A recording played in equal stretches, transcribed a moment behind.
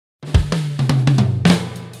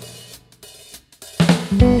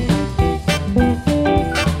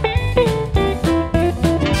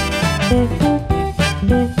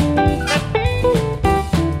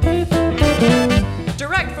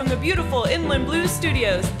Neon Blue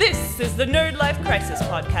Studios, this is the Nerd Life Crisis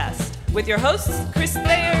Podcast with your hosts, Chris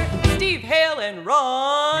Thayer, Steve Hale, and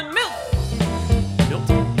Ron Milt.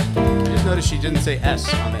 I just noticed she didn't say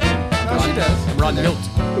S on the end. No, she does. Ron Milt.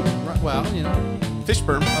 Well, you know.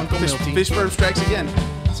 Fishburne. Uncle Milty. Fishburne strikes again.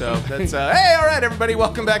 So that's, hey, all right, everybody.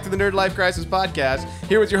 Welcome back to the Nerd Life Crisis Podcast.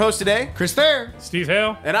 Here with your host today, Chris Thayer. Steve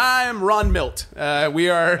Hale. and I am Ron Milt. We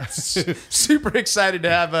are super excited to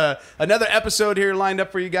have another episode here lined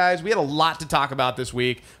up for you guys. We had a lot to talk about this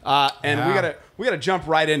week, and we gotta jump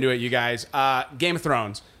right into it, you guys. Game of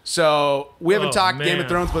Thrones. So we haven't talked man. Game of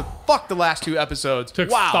Thrones, but fuck the last two episodes. Took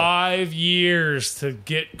wow. 5 years to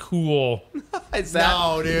get cool. Is that,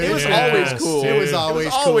 No, dude. It was Yes, always cool. dude. It was always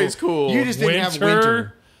cool. always cool. You just didn't have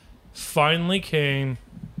winter. Finally came.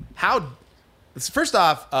 How? First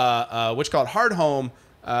off, what you call it, Hard Home,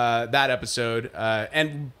 that episode,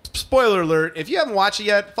 and spoiler alert: if you haven't watched it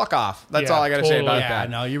yet, fuck off. That's Yeah, all I gotta say totally. about Yeah, that.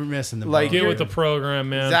 no, you were missing the Like, boat. Get with the program,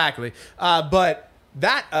 man. Exactly. But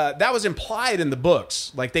that was implied in the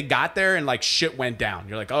books. Like they got there and like shit went down.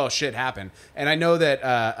 You're like, oh shit happened. And I know that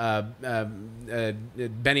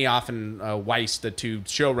Benioff and Weiss, the two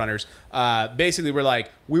showrunners, basically were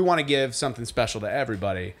like, we want to give something special to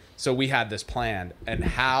everybody. So we had this planned. And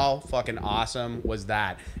how fucking awesome was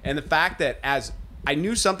that? And the fact that as I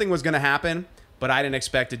knew something was going to happen, but I didn't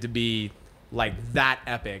expect it to be like that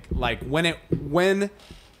epic. Like when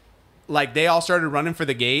like they all started running for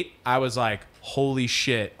the gate, I was like, holy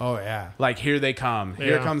shit. Oh, yeah. Like, here they come.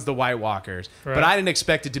 Here Yeah. comes the White Walkers. Right. But I didn't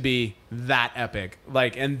expect it to be that epic.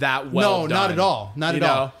 Like, and that well No, done. not at all. Not You at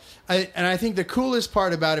know? all. And I think the coolest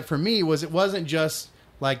part about it for me was it wasn't just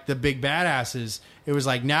like the big badasses. It was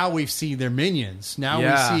like now we've seen their minions. Now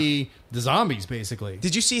Yeah. we see the zombies, basically.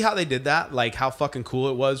 Did you see how they did that? Like, how fucking cool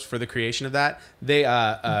it was for the creation of that? They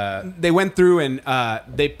went through and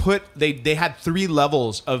they had 3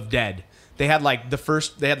 levels of dead. They had like the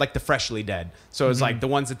freshly dead. So it was like the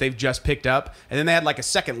ones that they've just picked up. And then they had like a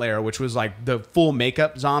second layer, which was like the full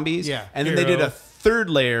makeup zombies. Yeah. And then they did Hero. a third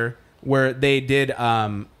layer where they did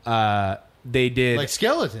Like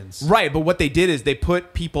skeletons. right, but what they did is they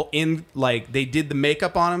put people in, like, they did the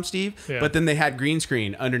makeup on them, Steve, Yeah. but then they had green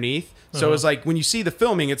screen underneath. So it was like, when you see the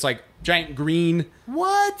filming, it's like giant green.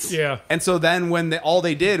 What? Yeah. And so then when all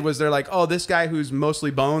they did was they're like, oh, this guy who's mostly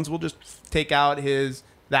bones, we'll just take out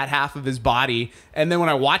that half of his body. And then when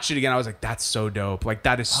I watched it again, I was like, that's so dope. Like,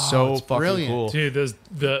 that is so it's fucking brilliant. cool. Dude,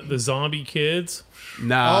 the zombie kids,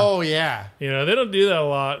 Nah. Oh, yeah. you know, they don't do that a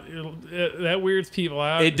lot. That weirds people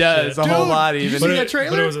out. It does Shit. a whole Dude, lot did you even. see But that it, trailer?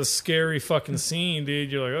 but it was a scary fucking scene, dude.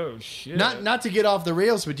 You're like, oh, shit. Not to get off the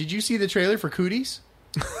rails, but did you see the trailer for Cooties?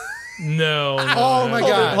 No. Oh, my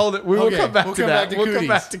God. Hold it. We will Okay, come back we'll to come that. back to We'll come Cooties.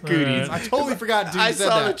 back to Cooties. All I totally forgot dude I said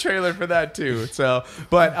saw that. the trailer for that too. So,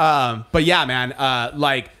 but yeah, man,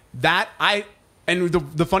 like that. And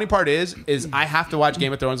the funny part is I have to watch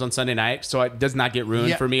Game of Thrones on Sunday night, so it does not get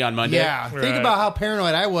ruined for me on Monday. Yeah, think Right. about how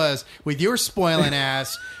paranoid I was with your spoiling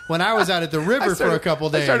ass when I was out at the river for a couple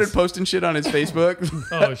days. I started posting shit on his Facebook.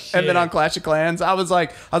 Oh, shit. And then on Clash of Clans, I was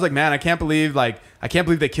like, man, I cancan't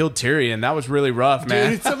believe they killed Tyrion. That was really rough,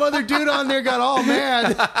 man. Dude, some other dude on there got all mad.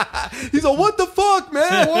 He's like, what the fuck,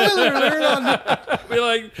 man? Spoiler alert on the- Be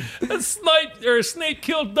like, a snake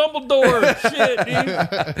killed Dumbledore. Shit,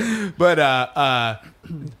 dude. But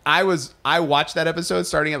I watched that episode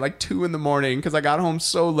starting at like 2 a.m. because I got home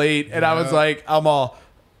so late, and I was like,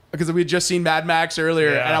 because we had just seen Mad Max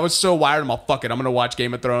earlier, Yeah. and I was so wired. I'm all, fuck it, I'm gonna watch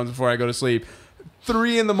Game of Thrones before I go to sleep.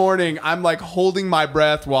 3 a.m, I'm like holding my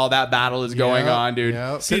breath while that battle is going Yep, on, dude.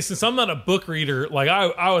 yep. See, since I'm not a book reader, like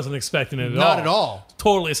I wasn't expecting it at all. Not at all.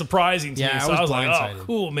 Totally surprising to Yeah, me. I So was I was like, blindsided. oh,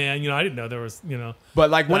 cool, man. You know, I didn't know there was, But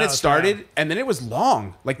like when Wow, it started, wow. and then it was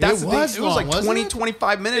long. Like that's It the thing. was It was like long, wasn't 20, it?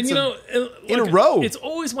 25 minutes. And, in a row. It's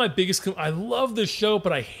always my biggest. I love the show,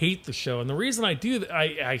 but I hate the show. And the reason I do that,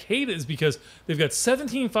 I hate it is because they've got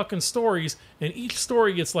 17 fucking stories, and each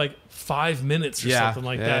story gets like 5 minutes or Yeah, something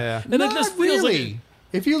like yeah, that. yeah. And Not it just feels really. like,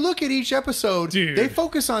 If you look at each episode, Dude. they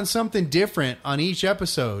focus on something different on each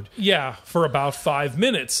episode. yeah, for about 5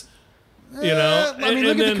 minutes. You know, I mean,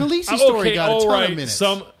 look at the Khaleesi story got a all ton right, of minutes.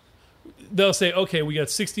 They'll say, okay, we got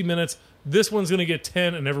 60 minutes. This one's going to get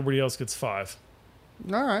 10, and everybody else gets 5.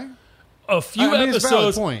 All right. A few I mean, it's a valid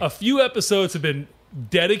episodes. point. A few episodes have been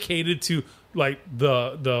dedicated to like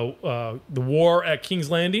the war at King's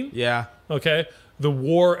Landing. yeah, Okay, the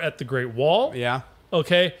war at the Great Wall. yeah.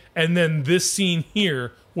 Okay, and then this scene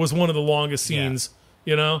here was one of the longest scenes.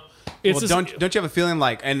 You know, it's Well, just, don't you have a feeling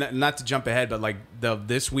like, and not to jump ahead, but like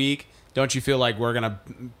this week, don't you feel like we're gonna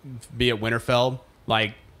be at Winterfell,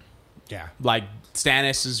 like Yeah.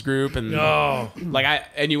 Stannis' group, and Oh.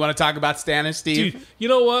 and you want to talk about Stannis, Steve? dude, you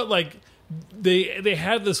know what? Like they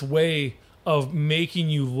have this way of making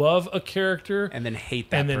you love a character And then hate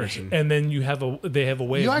that person. and then they have a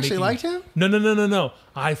way. You of actually making, liked him? No.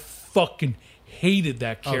 I fucking hated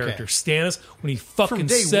that character, Okay. Stannis, when he fucking From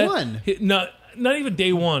day said one. Not even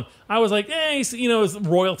day one. I was like, he's, it's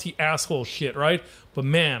royalty asshole shit, right? But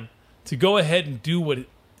man, to go ahead and do what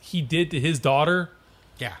he did to his daughter,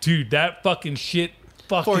 Yeah. dude, that fucking shit,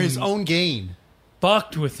 fucking For his own gain.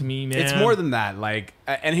 fucked with me, man. It's more than that. Like,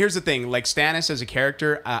 and here's the thing: like Stannis as a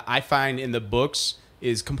character, I find in the books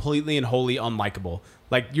is completely and wholly unlikable.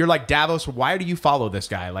 Like, you're like, Davos, why do you follow this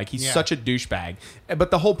guy? Like, he's Yeah. such a douchebag.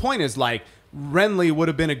 But the whole point is like, Renly would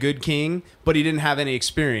have been a good king, but he didn't have any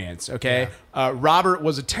experience. Okay, Robert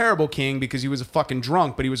was a terrible king because he was a fucking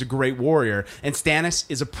drunk, but he was a great warrior. And Stannis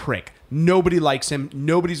is a prick. Nobody likes him.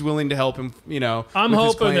 Nobody's willing to help him. I'm with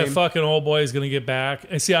his hoping that claim. fucking old boy is going to get back.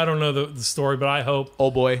 And see, I don't know the story, but I hope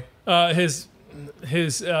Old boy. his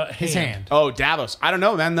Hand. Oh, Davos. I don't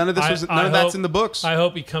know, man. None of this was. None of that's in the books. I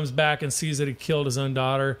hope he comes back and sees that he killed his own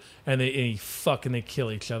daughter, and they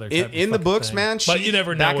kill each other. type of In the fucking books, thing. man. But she's you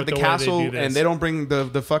never know back with at the way they castle, do this. and they don't bring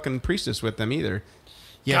the fucking priestess with them either.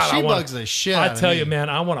 Yeah, God, she I wanna- bugs the shit I out of tell me. you, man,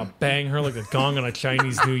 I want to bang her like a gong on a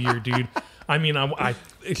Chinese New Year, dude. I mean,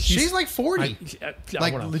 She's like 40. I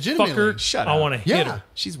Like, wanna legitimately. fuck her. Shut I up. want to hit Yeah. her.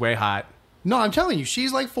 She's way hot. No, I'm telling you,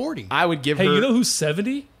 she's like 40. I would give Hey, her. you know who's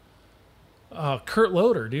 70? Kurt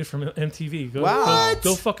Loder, dude, from MTV.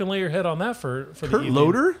 Go fucking lay your head on that for the Kurt evening.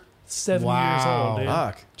 Loder? 70 Wow. years old, dude.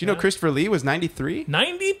 Fuck. Do you know Christopher Lee was 93?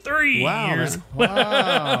 93 Wow, years. man.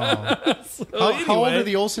 Wow. How old anyway. are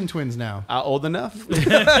the Olsen twins now? Old enough?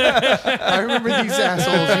 I remember these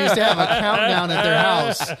assholes used to have a countdown at their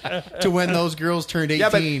house to when those girls turned 18. Yeah,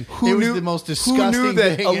 but it was the most disgusting who knew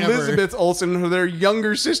that thing Elizabeth Olsen, their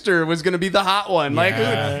younger sister, was going to be the hot one? Yeah.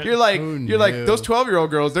 Like, you're Who like knew? those 12-year-old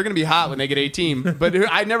girls. They're going to be hot when they get 18. But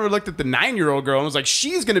I never looked at the 9-year-old girl and was like,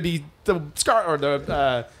 she's going to be the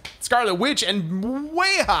Scarlet Witch and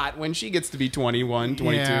way hot when she gets to be 21,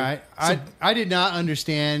 22. Yeah, I did not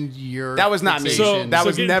understand your. That was not me. fixation. That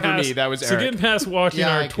was getting never me. That was So Eric. getting past watching Yeah,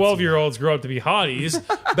 I our can see 12-year-olds grow up to be hotties,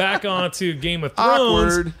 back onto Game of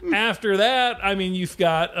Thrones. Awkward. After that, I mean, you've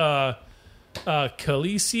got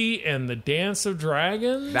Khaleesi and the Dance of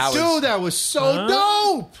Dragons. Dude, that was so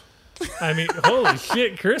dope. I mean, holy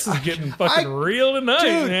shit, Chris is getting fucking real tonight,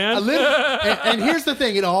 Dude, man. and here's the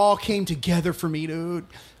thing: it all came together for me, dude.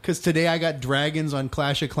 Because today I got dragons on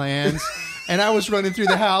Clash of Clans, and I was running through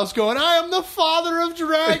the house going, "I am the father of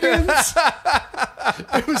dragons."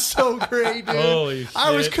 It was so great, dude. Holy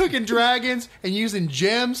I was shit. cooking dragons and using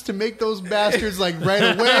gems to make those bastards like right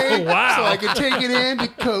away, Wow. so I could take it in to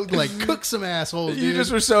cook some assholes. You dude.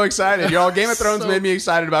 just were so excited. Y'all, Game of Thrones So- made me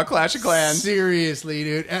excited about Clash of Clans. Seriously,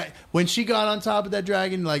 dude. When she got on top of that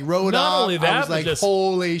dragon, like rode Not off, only I that, was but like, just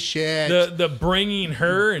 "Holy shit!" the bringing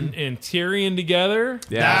her and Tyrion together.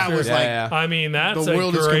 That was like I mean, that's the a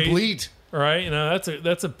world great, is complete. right?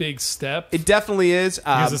 That's a big step. It definitely is.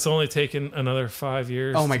 because it's only taken another 5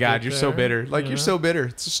 years. Oh my to God, get you're so there, bitter. Like, you you're know? so bitter.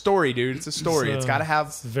 It's a story, dude. It's a story. It's So, got to have.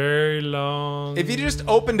 It's very long. If you just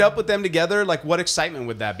opened up with them together, like, what excitement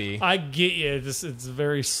would that be? I get you. It's a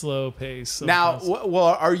very slow pace. Now, sometimes. well,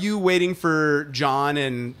 are you waiting for Jon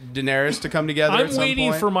and Daenerys to come together? I'm at some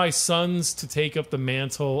waiting point? for my sons to take up the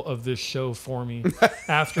mantle of this show for me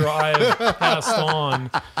after I have passed on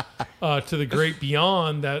to the great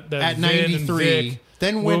beyond. That At Vin 93, and Vic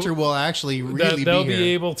then Winter will actually that really they'll be be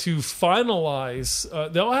here. able to finalize.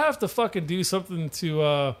 They'll have to fucking do something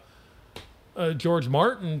to George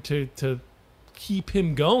Martin to keep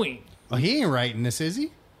him going. Oh, he ain't writing this, is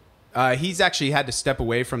he? He's actually had to step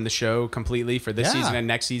away from the show completely for this Yeah. season and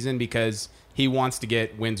next season because he wants to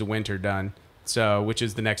get Winds of Winter done. So, which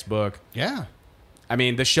is the next book. Yeah. I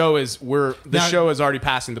mean, the show is Now- show is already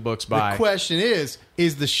passing the books by. The question is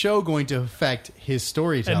the show going to affect his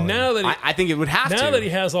storytelling? And now that he, I think it would have to. now that he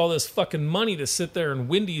has all this fucking money to sit there in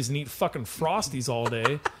Wendy's and eat fucking Frosties all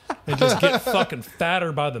day and just get fucking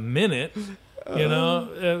fatter by the minute, you know,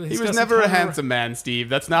 He was never a handsome man, Steve.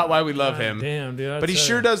 That's not why we love him. Damn, dude. But he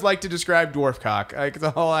sure does like to describe dwarf cock. Like,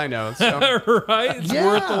 that's all I know. So Right? It's Yeah,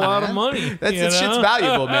 worth a lot man. of money. that you shit's know?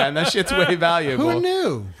 valuable, man. That shit's way valuable. Who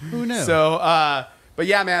knew? Who knew? So, but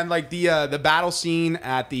yeah, man, like the battle scene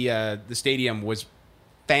at the stadium was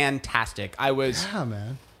fantastic. yeah,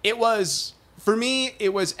 man. It was for me.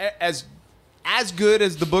 It was as good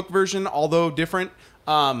as the book version, although different.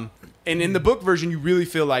 And in the book version, you really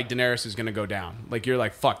feel like Daenerys is going to go down. Like, you're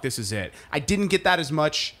like, fuck, this is it. I didn't get that as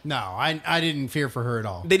much. No, I didn't fear for her at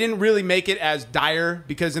all. They didn't really make it as dire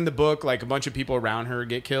because in the book, like, a bunch of people around her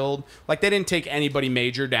get killed. Like, they didn't take anybody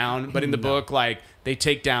major down. But in the book, like, They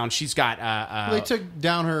take down. She's got. They took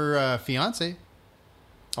down her fiance.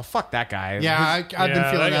 Oh, fuck that guy. Yeah, I've been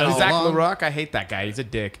Yeah, feeling that all Zach along. LaRock. I hate that guy. He's a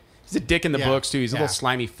dick. He's a dick in the Yeah. books too. He's a Yeah. little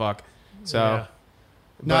slimy fuck. So. Yeah.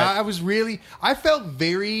 No, but- I was really. I felt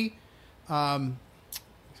very.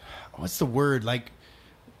 What's the word? Like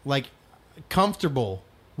comfortable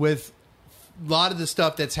with a lot of the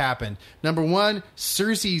stuff that's happened. Number one,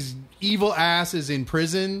 Cersei's evil ass is in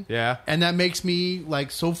prison. Yeah. and that makes me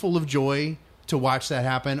like so full of joy to watch that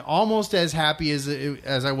happen. Almost as happy as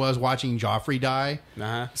I was watching Joffrey die.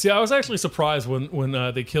 Uh-huh. See, I was actually surprised when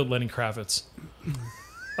they killed Lenny Kravitz.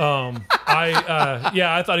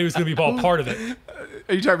 I thought he was going to be all part of it.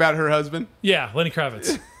 Are you talking about her husband? Yeah, Lenny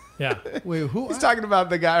Kravitz. Yeah, Wait, who? He's talking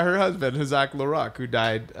about the guy, her husband, Zach LaRock, who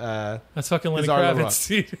died. that's fucking Lenny Bizarre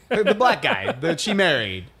Kravitz. the black guy that she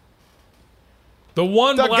married. The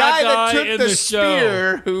one The black guy guy that took in the the show.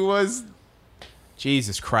 spear, who was.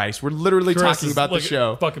 Jesus Christ. We're literally Chris talking is about the looking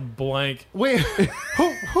show. Fucking blank. Wait,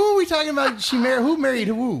 who are we talking about? She married. Who married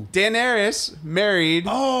who? Daenerys married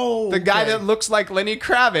Oh, the guy okay. that looks like Lenny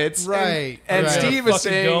Kravitz. Right, And right. Steve was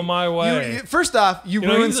Fucking saying. go my way. First off, you know,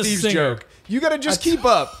 ruined he's a Steve's singer. joke. You got to just keep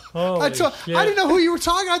up. Holy I shit. didn't know who you were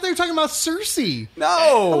talking. I thought you were talking about Cersei.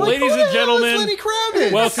 No. Like, Ladies who the and hell is gentlemen, Lenny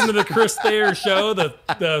Kravitz. Welcome to the Chris Thayer show.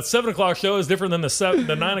 The 7 o'clock show is different than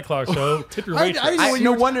the 9 o'clock show. Tip your I waitress. didn't know what no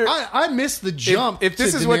you were, wonder- I missed the jump. If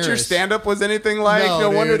this to is what your Daenerys. stand-up was anything like, no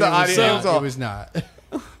dude, wonder the it was audience not. was all. It was not.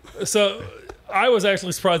 So I was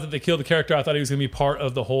actually surprised that they killed the character. I thought he was going to be part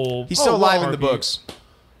of the whole. He's still alive in the RP. books.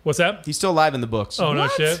 What's that? He's still alive in the books. Oh, no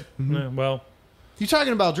What? shit. Yeah, well, You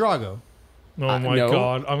talking about Drago? oh my no.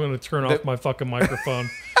 God. I'm going to turn off my fucking microphone.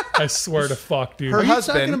 I swear to fuck, dude. Her Are you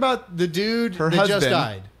husband- talking about the dude Her that husband, just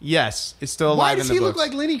died? yes, is still Why alive does in he the look books.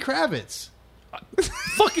 like Lenny Kravitz?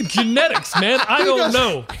 Fucking genetics, man. I don't doesn't-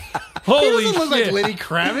 know. He Holy doesn't look shit. like Lenny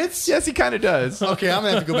Kravitz. Yes, he kind of does. Okay, I'm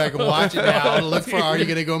gonna have to go back and watch it now to look for Are You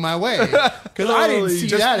Gonna Go My Way? Because I didn't see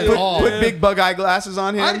Just that at put, all. put big bug eyeglasses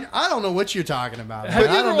on him. I don't know what you're talking about. Have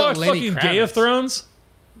man. you I ever don't know watched Lenny fucking Game of Kravitz. Thrones?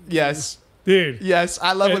 Yes, Dude. yes,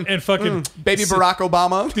 I love him. And fucking. Baby Barack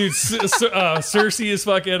Obama. Dude, Cersei is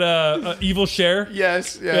fucking evil Cher.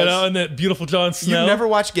 Yes, yes. You know, and that beautiful Jon You've Snow. never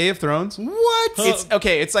watched Game of Thrones? What? It's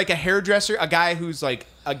okay. It's like a hairdresser, a guy who's like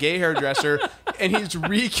a gay hairdresser, and he's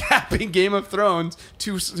recapping Game of Thrones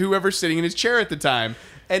to whoever's sitting in his chair at the time.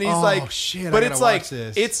 And he's Oh, like, shit, I but gotta it's like watch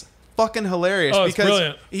this. it's fucking hilarious Oh, it's because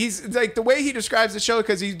brilliant. he's like the way he describes the show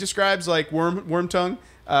because he describes like worm tongue.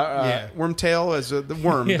 Worm tail as the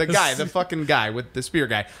worm, the Yes. guy, the fucking guy with the spear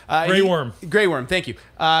guy. Grey Worm. Grey Worm, thank you.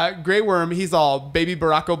 Grey Worm, he's all baby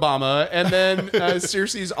Barack Obama, and then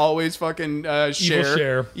Cersei's always fucking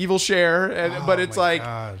Cher. evil Cher, and, but it's my like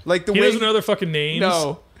God. like the He way doesn't know their fucking names.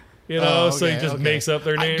 no. You know, Oh, so he okay, just okay. makes up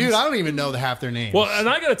their names. Dude, I don't even know half their names. Well, and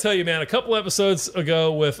I got to tell you, man, a couple episodes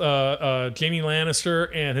ago with Jamie Lannister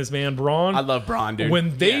and his man Bronn, I love Bronn, dude.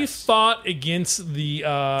 when they Yes. fought against the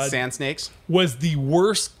Sand snakes. was the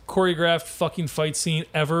worst choreographed fucking fight scene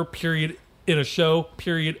ever. Period. In a show.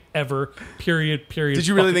 Period. Ever. Period. Period. Did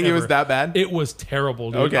you really fucking think it was ever. that bad? It was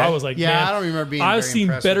terrible, dude. Okay. I was like, Yeah, man, I don't remember being I've very seen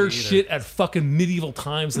impressed better with it either. shit at fucking medieval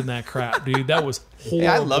times than that crap, dude. That was horrible.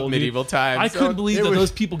 I love dude. medieval times. I couldn't So believe it that was-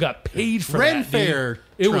 those people got paid for Ren that. Fair Dude.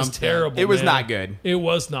 It was trumped that. terrible. It was man. not good. It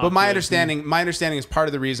was not. But my good. understanding is part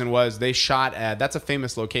of the reason was they shot at that's a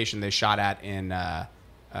famous location they shot at in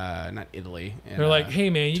not Italy. In, They're like, hey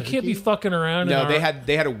man, you can't be fucking around. no, in they our-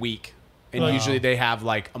 had a week. And Like- usually they have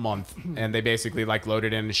like a month, and they basically like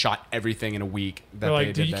loaded in and shot everything in a week. That They're they like,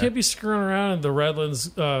 did dude, you there. can't be screwing around in the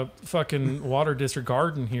Redlands fucking water district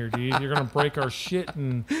garden here, dude. You're gonna break our shit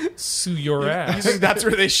and sue your You ass. think that's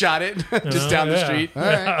where they shot it? Just down the yeah. street. all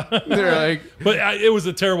right. They're like, But it was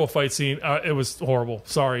a terrible fight scene. It was horrible.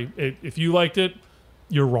 Sorry, if you liked it,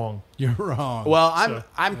 you're wrong. You're wrong. well, So,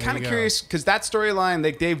 I'm kind of you go. curious because that storyline,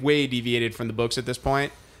 like they've way deviated from the books at this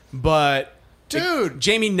point. But Dude.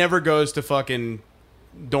 Jamie never goes to fucking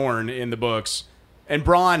Dorne in the books, and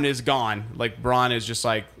Bronn is gone. Like Bronn is just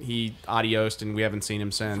like he adiosed, and we haven't seen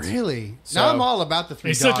him since. Really? So- Now I'm all about the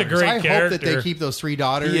three He's daughters. such a great I hope that they character. keep those three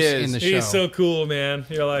daughters He is. in the show. He's so cool, man.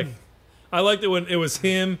 You're like, I liked it when it was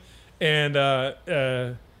him and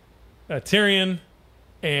Tyrion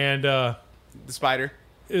and The spider.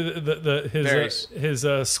 his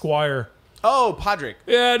squire. Oh, Podrick.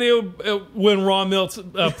 Yeah, dude, when Ron Mills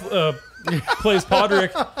plays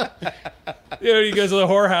Podrick, you know, he goes to the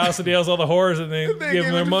whorehouse and he has all the whores and they give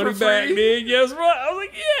him their it money for back, free. dude. Yes, right. I was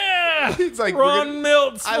like, yeah. It's like, we're Ron gonna-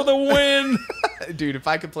 Mills for the win. Dude, if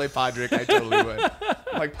I could play Podrick, I totally would.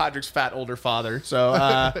 I'm like Podrick's fat older father. So,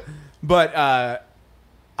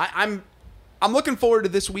 I'm looking forward to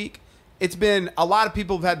this week, it's been a lot of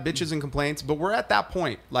people have had bitches and complaints, but we're at that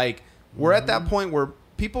point. Like we're at that point where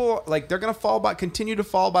people like they're gonna continue to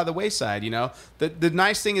fall by the wayside. You know, the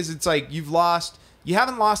nice thing is it's like you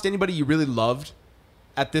haven't lost anybody you really loved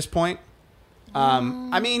at this point.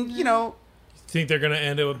 I mean, you know, Think they're gonna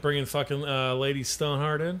end it with bringing fucking Lady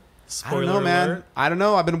Stoneheart in? I don't know, Spoiler man. alert. I don't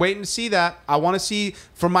know. I've been waiting to see that. I want to see.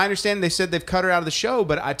 From my understanding, they said they've cut her out of the show,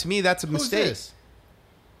 but to me, that's a Who's mistake. this?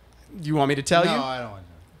 You want me to tell No, you? I don't want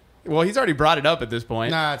to. Well, he's already brought it up at this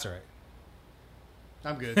point. Nah, that's all right.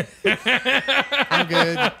 I'm good. I'm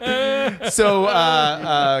good. So,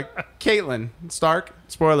 Caitlin Stark,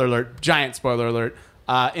 spoiler alert, giant spoiler alert,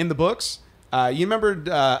 in the books. You remember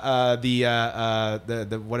the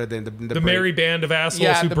what are they? The The merry band of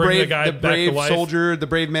assholes who the bring brave, the guy the back brave to life. soldier, the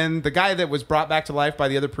brave men, the guy that was brought back to life by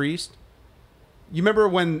the other priest. You remember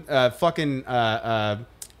when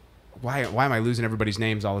why am I losing everybody's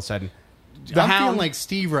names all of a sudden? I'm feeling like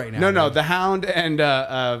Steve right now. No, man. the Hound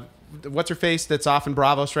and what's her face that's off in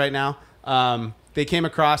Bravos right now. They came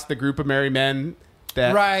across the group of merry men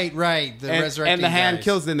that Right. The and, resurrecting and the Hand guys.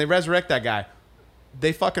 kills them. They resurrect that guy.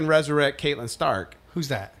 They fucking resurrect Caitlin Stark, Who's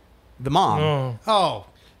that? the mom. Oh, Oh,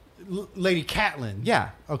 Lady Catelyn. Yeah,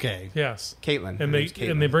 Okay. yes. Caitlin. Her And they name's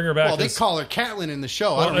Caitlin. and they bring her back. Well, they as, call her Catelyn in the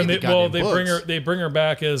show. I well, don't and read they, the well, goddamn books. they bring her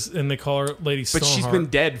back as, and they call her Lady Stoneheart. But she's been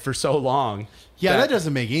dead for so long. Yeah, that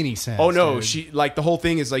doesn't make any sense. Oh no, dude. she like the whole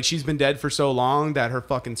thing is like she's been dead for so long that her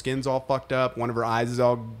fucking skin's all fucked up. One of her eyes is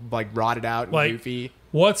all like rotted out and Like, goofy.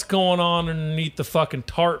 what's going on underneath the fucking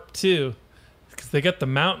tarp too? Because they got the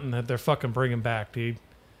mountain that they're fucking bringing back, dude.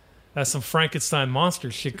 That's some Frankenstein monster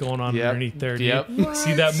shit going on Yep. underneath there, dude. Yep.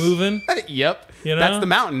 See that moving? Yep, You know? that's the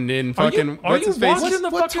mountain in Are you- fucking. are what's you his face? watching the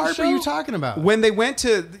What fucking tarp show? are you talking about? When they went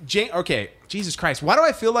to okay, Jesus Christ, why do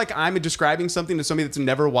I feel like I'm describing something to somebody that's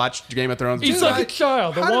never watched Game of Thrones? He's Dude, like I- a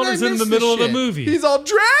child that how did I wanders in miss the this middle of the shit? movie. He's all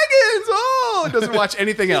dragons. Oh, doesn't watch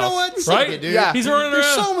anything You else. know what? Suck Right? it, dude. Yeah. He's running There's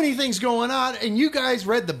around. so many things going on, and you guys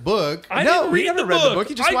read the book. I No, didn't we read never the read the book. book.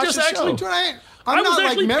 You just I watched just the actually, show. I'm I was not like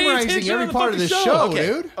actually paying memorizing attention every to the part of fucking this show. show, Okay,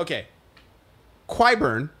 dude. okay.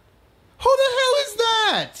 Qyburn. Who the hell is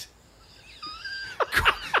that?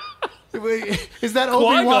 Wait, is that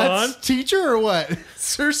Obi-Wan's Qui-Gon. teacher or what?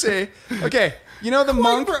 Cersei. Okay, you know the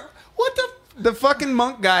monk, What the? the fucking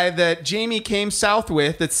monk guy that Jamie came south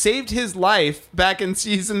with that saved his life back in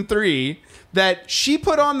season 3. That she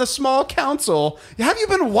put on the small council. Have you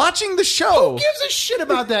been watching the show? Who gives a shit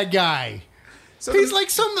about that guy? So He's like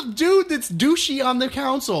some dude that's douchey on the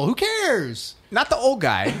council. Who cares? not the old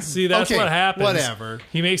guy. See, that's Okay, what happens. whatever.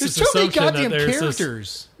 He makes There's this too many assumption that goddamn there's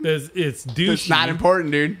characters. it's douchey. It's not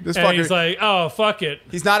important, dude. This And fucker. he's like, oh, fuck it.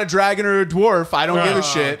 He's not a dragon or a dwarf. I don't give a Oh,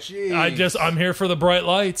 shit. jeez. I'm here for the bright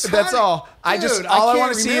lights. That's all. Dude, All I can't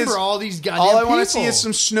want to see remember is all these goddamn all I want to see people. is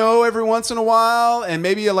some snow every once in a while, and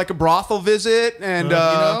maybe like a brothel visit, and you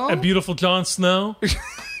know? And beautiful Jon Snow.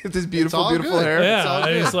 with this beautiful, all beautiful good. hair. It's Yeah, all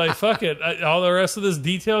and good. he's like, fuck it. All the rest of this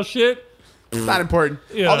detail shit. It's not important.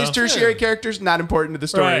 You All know. these tertiary Yeah. characters not important to the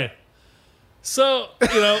story. Right. So,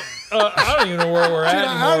 I don't even know where we're at Dude,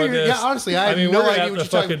 anymore with this. yeah, honestly, I have no we're idea at what the you're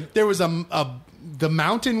talking. fucking. There was the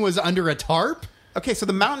mountain was under a tarp. Okay, so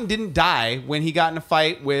the mountain didn't die when he got in a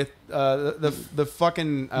fight with the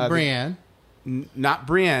fucking Brienne. not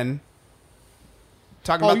Brienne.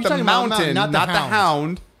 Talking Oh, about you're the talking about mountain, mountain, not the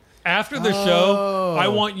hound. After the show, I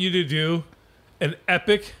want you to do an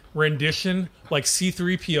epic rendition like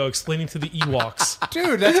C-3PO explaining to the Ewoks.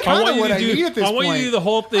 Dude, that's I kind want of you what to I do. need at this I want point. you to do the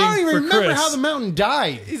whole thing I don't even for remember Chris. how the mountain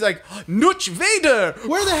died. He's like Nutch Vader.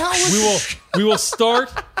 Where the hell was We will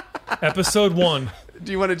start episode 1.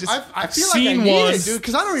 Do you want to just I feel like I Scene need one, it, dude,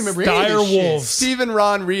 because I don't remember any Dire of this shit. Wolves. Steve and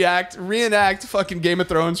Ron reenact fucking Game of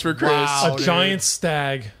Thrones for Chris? Wow. A dude. giant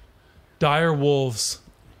stag, dire wolves,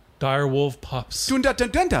 dire wolf pups. Dunda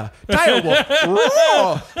dunda direwolf.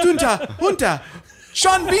 Roar. Dunda hunta.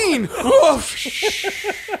 Sean Bean.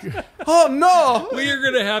 Oh no. We are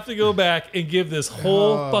going to have to go back and give this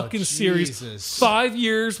whole Oh, fucking series Jesus. 5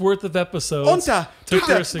 years worth of episodes Hunta. to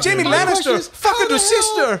Chris Hunta. Jamie again. My question Lannister. is, Fucking how the her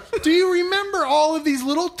sister. hell do you remember all of these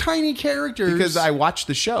little tiny characters? Because I watched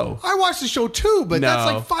the show. I watched the show too, but that's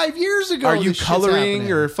No. like 5 years ago. Are you this shit's coloring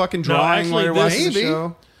happening. or fucking drawing actually, while you're this- watching the Maybe.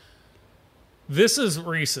 show? This is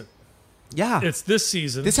recent. Yeah. It's this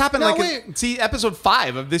season. This happened Now, like wait. see episode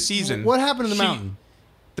 5 of this season. What happened to the She- mountain?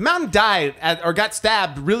 The mountain died or got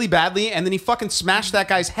stabbed really badly, and then he fucking smashed that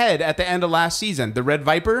guy's head at the end of last season. The Red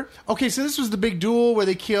Viper. Okay, so this was the big duel where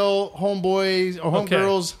they kill homeboys or Okay.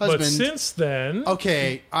 homegirl's husband. But since then,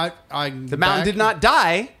 Okay, The mountain did not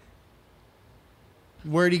die.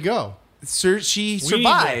 Where'd he go? She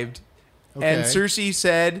survived, and Okay. Cersei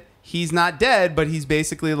said he's not dead, but he's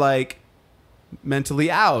basically like mentally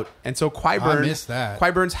out, and so Qyburn, missed that.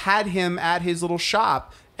 Qyburn's had him at his little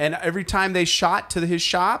shop, and every time they shot to his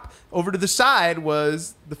shop, over to the side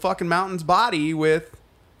was the fucking Mountain's body with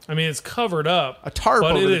I mean, it's covered up. a tarp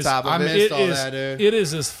but over it the is- top of I it. missed It all is, that, dude. it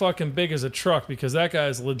is as fucking big as a truck because that guy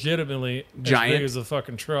is legitimately Giant. as big as a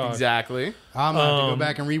fucking truck. Exactly. I'm gonna have to go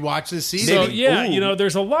back and rewatch this season. So Maybe- yeah, ooh. you know,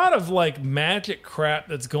 there's a lot of like magic crap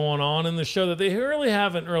that's going on in the show that they really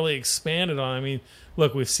haven't really expanded on. I mean,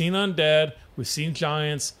 look, we've seen undead, we've seen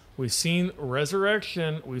giants, we've seen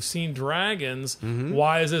resurrection, we've seen dragons. Mm-hmm.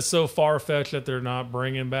 Why is it so far fetched that they're not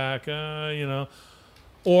bringing back,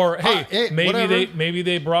 or hey, whatever. maybe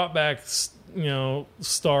they brought back,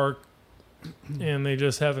 Stark. And they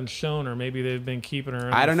just haven't shown her. Maybe they've been keeping her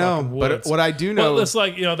in I the don't know, fucking but woods. what I do know, Well, it's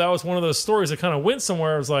like, that was one of those stories that kind of went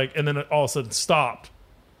somewhere. It was like, and then it all of a sudden stopped.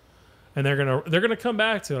 And they're gonna come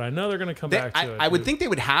back to it. I know they're gonna come back to it. I would think they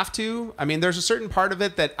would have to. I mean, there's a certain part of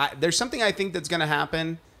it that there's something I think that's going to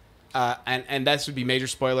happen, and that would be major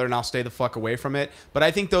spoiler, and I'll stay the fuck away from it. But I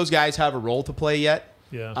think those guys have a role to play yet.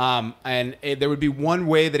 Yeah. There would be one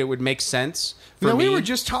way that it would make sense for Now, me. we were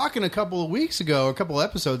just talking a couple of weeks ago, a couple of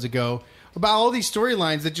episodes ago, about all these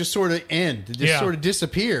storylines that just sort of end, that just Yeah. sort of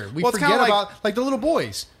disappear. We Well, it's forget kinda about like the little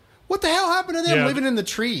boys. What the hell happened to them Yeah. living in the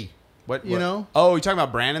tree? what, you know? Oh, you're talking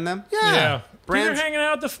about Bran and them? yeah. They're Brand's- hanging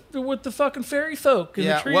out with the fucking fairy folk in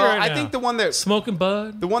the tree Well, right I now. think the one that Smoking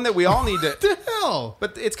bud. we all need to. What the hell?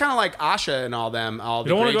 But it's kind of like Asha and all them. All You the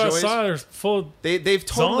don't want to go Greyjoys. outside. There's full of They've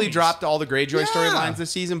totally Zombies. dropped all the Greyjoy Yeah. storylines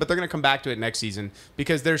this season, but they're going to come back to it next season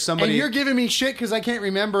because there's somebody. And you're giving me shit because I can't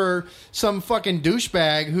remember some fucking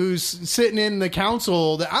douchebag who's sitting in the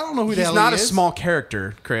council that I don't know who the He's hell not he a is. small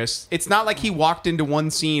character, Chris. It's not like he walked into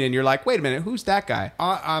one scene and you're like, wait a minute, who's that guy?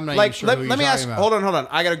 I'm not Like, even sure let who me you're ask. talking about. Hold on.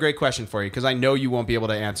 I got a great question for you because I know you won't be able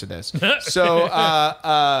to answer this. So,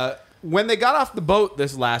 when they got off the boat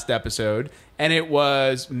this last episode, and it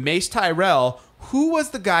was Mace Tyrell, who was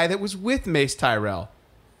the guy that was with Mace Tyrell?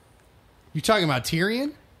 You talking about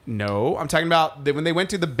Tyrion? No, I'm talking about when they went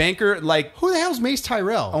to the banker. Like, Who the hell's Mace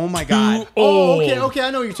Tyrell? oh my god, Oh, old. okay, I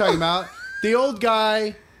know what you're talking about. The old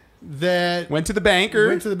guy that went to the banker.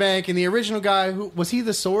 went to the bank, and the original guy who was he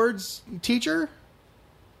the swords teacher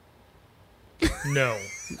no.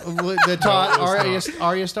 that taught it was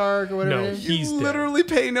Arya Stark or whatever? No, it is? he's dead. literally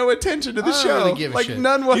pay no attention to the I don't show. really give a like shit.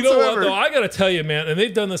 none You whatsoever. know what, though? I got to tell you, man, and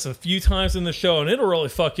they've done this a few times in the show, and it'll really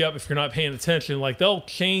fuck you up if you're not paying attention. Like, they'll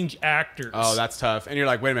change actors. Oh, that's tough. And you're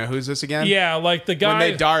like, wait a minute, who's this again? Yeah, like the When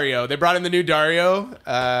guy... they brought in the new Dario,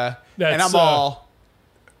 and I'm all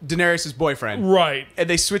Daenerys' boyfriend. Right. And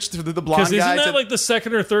they switched to the blonde Because guy. isn't that to, like the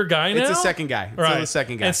second or third guy now? it's the second guy. It's still the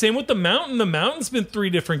second guy. And same with the Mountain. The Mountain's been 3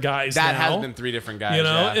 different guys that now. has been 3 different guys. You know?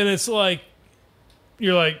 yeah. And it's like...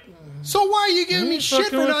 You're like... So why are you giving me shit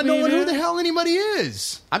fucking for with not me, knowing who man? the hell anybody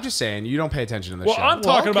is? I'm just saying, you don't pay attention to the Well, show. I'm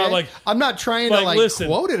talking about, okay. like... I'm not trying to listen,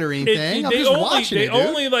 quote it or anything. I'm they just only, watching they it, dude.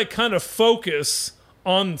 only like kind of focus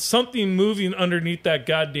on something moving underneath that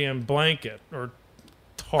goddamn blanket or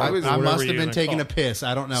tarp. I or must whatever have you're been gonna taking call a piss.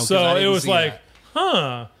 I don't know. 'cause So I it didn't was see like, that.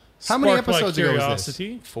 huh? How many Sparked my episodes ago was this?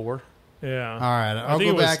 curiosity. 4. Yeah. All right, I'll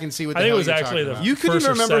think go it was- back and see what the I think hell it was you're actually talking the about. You couldn't first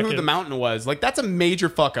or remember who second. the Mountain was. Like, that's a major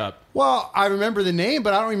fuck up. Well, I remember the name,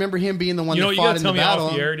 but I don't remember him being the one You know that what you fought gotta in tell the me battle.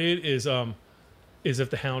 off the air, dude, is if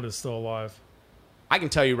the Hound is still alive. I can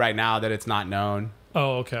tell you right now that it's not known.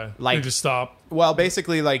 Oh, okay. Like- You just stop. Well,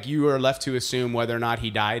 basically, like, you are left to assume whether or not he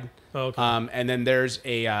died. Oh, okay. And then there's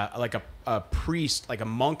a priest, like a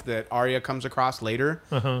monk that Arya comes across later.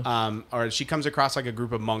 Or she comes across like a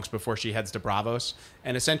group of monks before she heads to Bravos.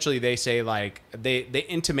 And essentially they say like, they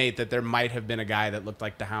intimate that there might have been a guy that looked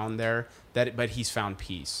like the Hound there, but he's found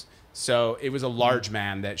peace. So it was a large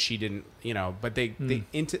man that she didn't, but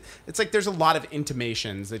it's like there's a lot of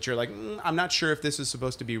intimations that you're like, I'm not sure if this is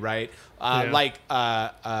supposed to be right. Yeah. Like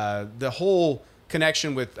the whole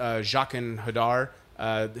connection with Jaqen Hadar,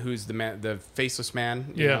 who's the faceless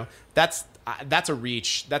man. You Yeah. know, that's a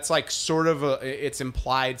reach. That's like sort of it's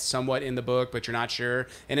implied somewhat in the book, but you're not sure.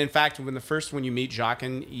 And in fact, when you meet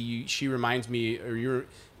Jaqen, she reminds me, or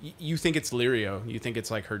you think it's Lirio. You think it's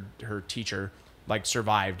like her teacher, like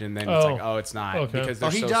survived, and then it's like, oh, it's not Okay. because they're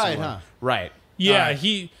he so died, similar. huh? Right. Yeah,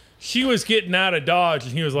 she was getting out of Dodge,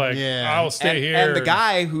 and he was like, Yeah. I'll stay here. And the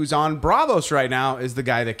guy who's on Bravos right now is the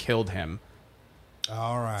guy that killed him.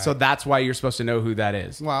 All right. So that's why you're supposed to know who that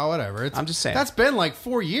is. well, whatever. I'm just saying. That's been like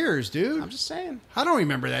 4 years, dude. I'm just saying. I don't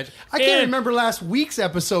remember that. I can't And- remember last week's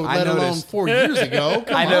episode, I let alone noticed. 4 years ago.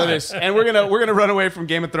 Come I on. noticed, and we're gonna run away from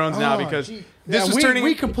Game of Thrones now Oh, because gee. this Yeah, was we, turning.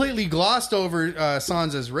 We completely glossed over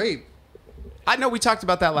Sansa's rape. I know we talked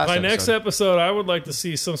about that last By episode. next episode, I would like to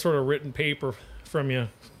see some sort of written paper from you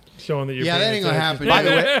showing that you're Yeah, that paying ain't gonna attention. happen. By the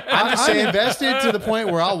way, I'm invested to the point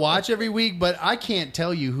where I'll watch every week, but I can't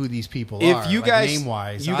tell you who these people are. If you like, guys,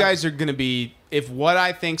 name-wise. you guys are going to be. If what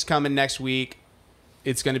I think's coming next week,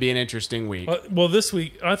 it's going to be an interesting week. Well, this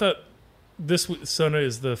week I thought this week, Sunday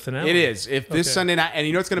is the finale. It is. If this Okay. Sunday night, and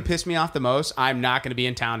you know what's going to piss me off the most? I'm not going to be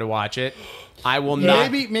in town to watch it. I will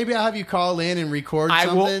not. Maybe I'll have you call in and record I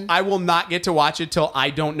something. will. I will not get to watch it till I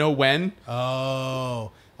don't know when.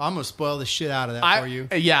 Oh, I'm gonna spoil the shit out of that for you.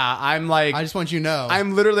 Yeah, I'm like. I just want you to know.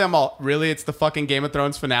 I'm all. Really, it's the fucking Game of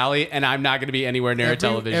Thrones finale, and I'm not going to be anywhere near a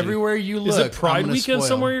television. Everywhere you look. Is it I'm Pride gonna Weekend spoil.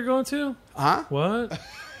 somewhere you're going to? Huh? What?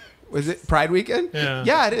 Was it Pride Weekend?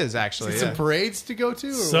 Yeah. it is actually. Some yeah. parades to go to?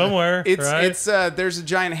 Or what? Somewhere. right? It's there's a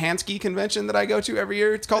giant Hansky convention that I go to every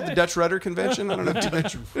year. It's called the Dutch Rudder Convention. I don't know.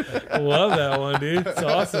 I love that one, dude. It's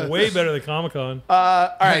awesome. Way better than Comic Con.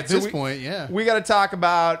 All right, At this point, yeah. we got to talk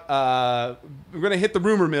about. We're gonna hit the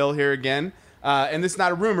rumor mill here again, and this is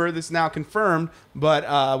not a rumor. This is now confirmed. But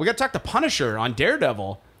we got to talk to Punisher on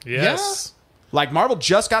Daredevil. Yes. Like Marvel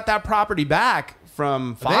just got that property back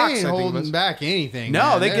from Fox. They ain't I think it holding was. back anything.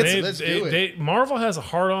 No, man. they get- Let's do it. Marvel has a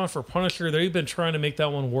hard on for Punisher. They've been trying to make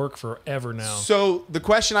that one work forever now. So the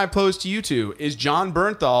question I posed to you two is: John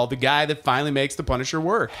Bernthal the guy that finally makes the Punisher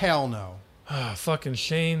work? Hell no. Fucking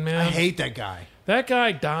Shane, man. I hate that guy. That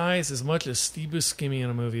guy dies as much as Steve Buscemi in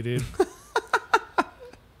a movie, dude.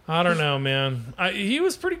 I don't know, man. He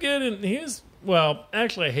was pretty good, and he was. Well,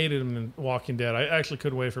 actually, I hated him in Walking Dead. I actually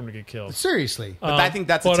couldn't wait for him to get killed. Seriously. But I think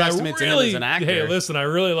that's a But I testament to him as an actor. Hey, listen, I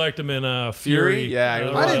really liked him in Fury? Fury. Yeah, he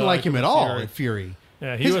was- I didn't like him at all Fury. in Fury.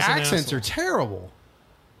 Yeah, he His was an accents asshole. are terrible.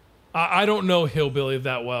 I don't know Hillbilly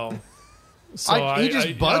that well. So He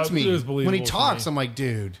just bugs it me. was When he believable for talks, me. I'm like,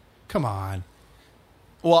 dude, come on.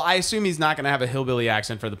 Well, I assume he's not going to have a hillbilly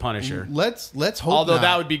accent for the Punisher. Let's hope Although not.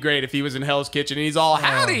 that would be great if he was in Hell's Kitchen and he's all,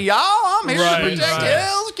 howdy, y'all, I'm here Right, to protect right.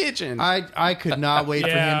 Hell's Kitchen. I could not wait for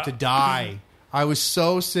Yeah. him to die. I was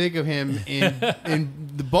so sick of him in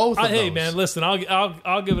the both of those. Hey man, listen,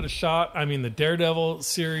 I'll give it a shot. I mean, the Daredevil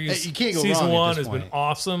series, Hey, you can't go season wrong at 1 this has been point.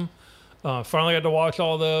 awesome. Finally got to watch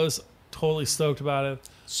all those. Totally stoked about it.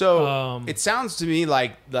 So it sounds to me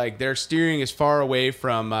like they're steering as far away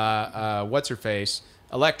from what's her face,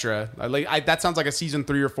 Elektra. That sounds like a season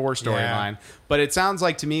 3 or 4 storyline. But it sounds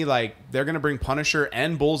like to me like they're going to bring Punisher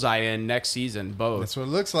and Bullseye in next season, both. That's what it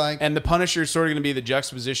looks like. And the Punisher is sort of going to be the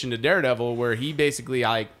juxtaposition to Daredevil, where he basically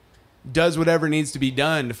like does whatever needs to be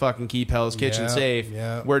done to fucking keep Hell's Kitchen safe.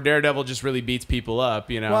 yeah. Where Daredevil just really beats people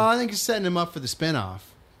up, you know. Well, I think it's setting him up for the spinoff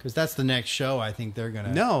because that's the next show. I think they're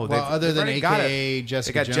gonna. No, well, other they've than already got AKA it.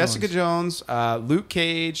 Jessica They got Jones. Jessica Jones, Luke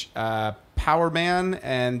Cage, Power Man,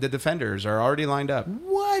 and the Defenders are already lined up.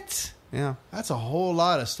 What? Yeah, That's a whole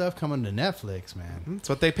lot of stuff coming to Netflix, man. that's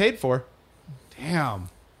what they paid for. Damn.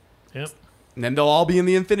 Yep. And then they'll all be in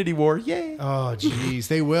the Infinity War. Yay! Oh, jeez,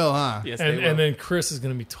 they will, huh? Yes, And then Chris is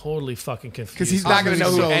going to be totally fucking confused. because he's not I'm going to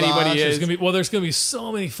gonna know be who so anybody lost. is. There's going to be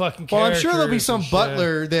so many fucking Well, I'm characters. sure there'll be some and shit.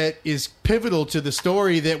 butler that is pivotal to the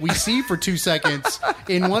story that we see for 2 seconds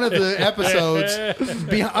in one of the episodes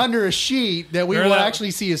under a sheet that we Remember will that-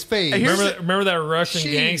 actually see his face. Remember that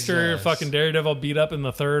Russian gangster Jesus. fucking Daredevil beat up in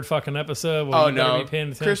the 3rd fucking episode? Well, Oh you better no! be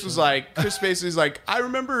paying attention. Chris basically is like, I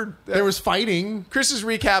remember There was fighting. Chris's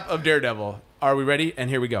recap of Daredevil. Are we ready? And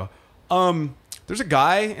here we go. There's a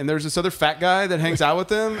guy, and there's this other fat guy that hangs out with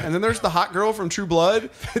him, and then there's the hot girl from True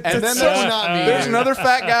Blood, and then so not me. there's another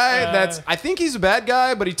fat guy that's I think he's a bad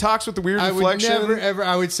guy, but he talks with the weird I would reflection. never ever.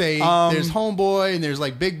 I would say there's homeboy and there's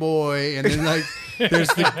like big boy and then like there's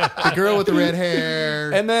the girl with the red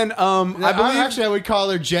hair. And then I believe I would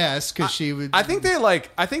call her Jess because she would. I think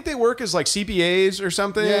they work as like CPAs or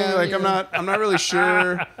something. Yeah, like yeah. I'm not really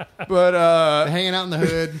sure, but hanging out in the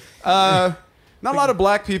hood. not a lot of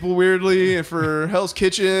black people, weirdly, for Hell's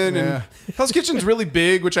Kitchen. Yeah. And Hell's Kitchen's really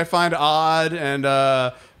big, which I find odd. And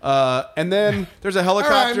then there's a All right,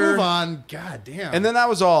 helicopter. move on. God damn. And then that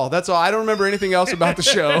was all. That's all. I don't remember anything else about the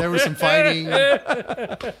show. there was some fighting.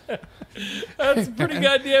 That's pretty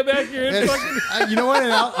goddamn accurate. And, you know what?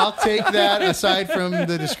 And I'll take that aside from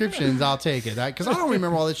the descriptions. I'll take it because I don't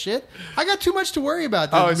remember all this shit. I got too much to worry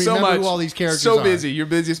about. To Oh, it's so remember much. who all these characters so are. busy. You're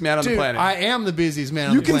busiest man on Dude, the planet. I am the busiest man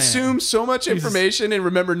on You the planet. consume so much information and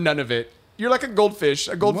remember none of it. You're like a goldfish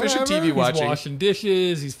of Whatever. TV He's watching. He's washing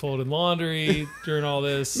dishes. He's folding laundry during all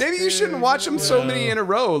this. Maybe you shouldn't watch them so many in a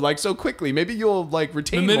row, like so quickly. Maybe you'll like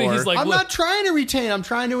retain The minute more. he's like, I'm look, not trying to retain. I'm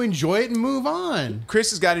trying to enjoy it and move on. Chris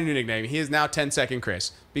has got a new nickname. He is now 10-second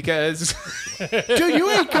Chris because Dude, you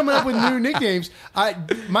ain't coming up with new nicknames.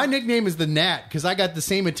 My nickname is the Gnat because I got the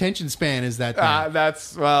same attention span as that thing.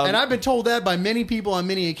 that's well. And I've been told that by many people on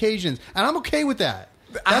many occasions. And I'm okay with that.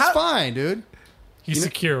 That's How- fine, dude. He's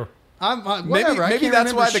secure. Whatever. I Maybe can't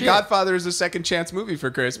that's remember why The shit. Godfather is a second chance movie for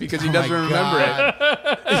Chris, because he Oh doesn't my remember it.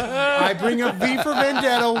 God. I bring up V for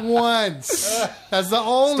Vendetta once. That's the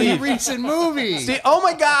only recent movie. Steve, oh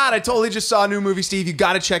my God, I totally just saw a new movie, Steve. You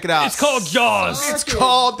got to check it out. It's called Jaws. It's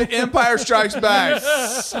called The Empire Strikes Back.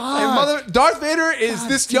 And Darth Vader is God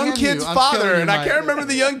this damn young kid's you. I'm father, killing you, and I Mike. can't remember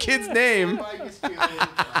the young kid's name.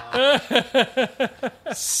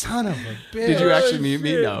 Son of a bitch. Did you actually meet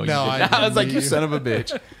me? No, you No, I didn't. I was didn't like, meet you you. son of a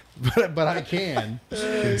bitch. But I can.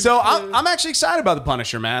 So I'm actually excited about The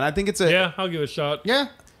Punisher, man. I think it's a Yeah, I'll give it a shot. Yeah.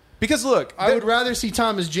 because look, I would rather see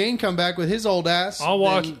Thomas Jane come back with his old ass. I'll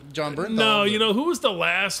watch than John Bernthal. No, you know who was the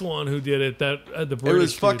last one who did it? That the British it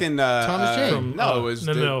was dude? fucking Thomas Jane. From, no, it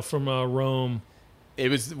was from Rome. It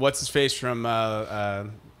was what's his face from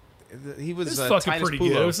he was It's fucking Titus pretty Pullo.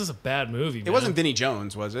 good. It was just a bad movie. It wasn't Vinnie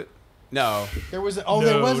Jones, was it? No. There was there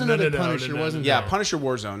No, was another no, Punisher, no, wasn't Yeah, there? Punisher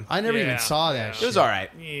Warzone. I never Yeah, even saw that. yeah. Shit. It was all right.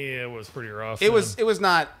 Yeah, it was pretty rough. It was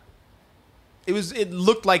not. It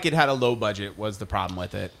looked like it had a low budget. Was the problem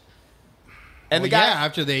with it? And Well, the guy. yeah,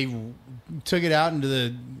 after they took it out into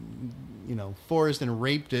the forest and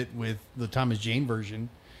raped it with the Thomas Jane version.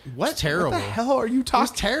 What? It's terrible. What the hell are you It was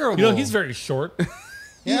talking? terrible. You know, he's very short.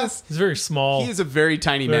 Yes. He's very small. He is a very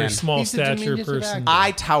tiny very man. small He's a stature diminutive person. actor.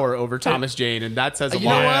 I tower over Thomas Jane, and that says a You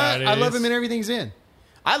know lot. Yeah, what? it I love is. him in everything's in.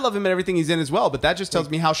 I love him in everything he's in as well, but that just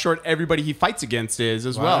tells me how short everybody he fights against is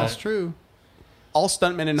as well. That's true. All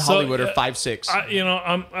stuntmen in So, Hollywood are yeah, 5'6".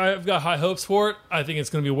 I've got high hopes for it. I think it's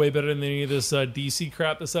going to be way better than any of this DC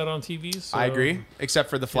crap that's out on TV. So. I agree, except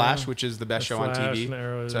for The Flash, Yeah. which is the best The show on Flash TV. and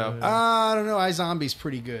Arrow, So, yeah. I don't know. iZombie's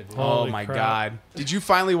pretty good. dude. oh Holy my crap. God! Did you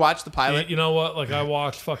finally watch the pilot? You know what? Like I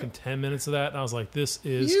watched fucking 10 minutes of that, and I was like, "This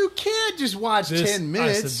is You can't just watch this." 10 I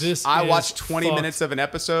minutes. said, this I is watched 20 fucked. minutes of an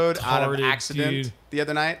episode out of retarded, accident dude. the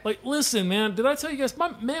other night. Like, listen, man. Did I tell you guys?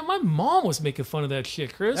 My mom was making fun of that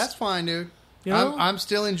shit, Chris. That's fine, dude. You know? I'm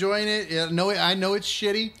still enjoying it. I know it's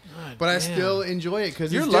shitty, but I damn. still enjoy it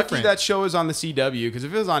because You're it's lucky different. that show is on the CW, because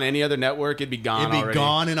if it was on any other network, it'd be gone It'd be already.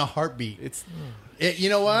 gone in a heartbeat. It's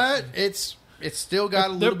You know what? It's still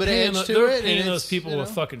got a little bit of paying edge to they're it. paying and those it's, people you know.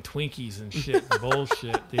 with fucking Twinkies and shit, and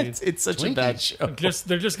bullshit, dude. it's such a Twinkies. bad show.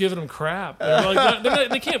 They're just giving them crap.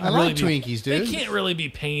 They can't I really like be, Twinkies, dude. They can't really be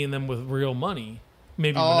paying them with real money.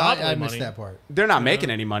 Maybe Oh, monopoly I money. missed that part. They're not making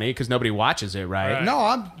any money because nobody watches it, right? Right. No,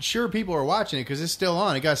 I'm sure people are watching it because it's still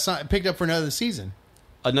on. It got picked up for another season.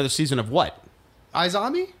 Another season of what?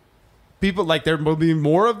 iZombie? People like there will be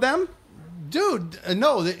more of them. Dude,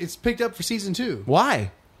 no, it's picked up for season 2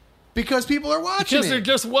 Why? because people are watching Because there it.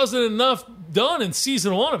 just wasn't enough done in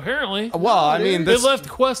season 1, apparently. Well, I mean, They this, left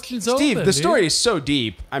questions Steve, open. the story is so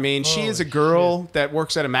deep. I mean, she is a Holy girl that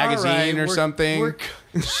works at a All magazine right, or we're- something. we're-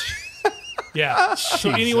 Yeah. So,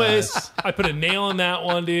 anyways, I put a nail in that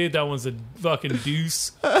one, dude. That one's a fucking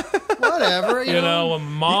deuce. whatever. You know, when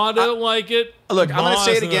Ma don't like it. Look, I'm going to Ma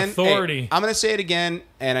say is it an again. Authority. Hey, I'm going to say it again,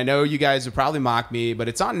 and I know you guys would probably mock me, but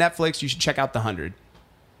it's on Netflix. You should check out The 100.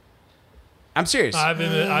 I'm serious.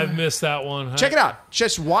 I've missed that one. Check it out.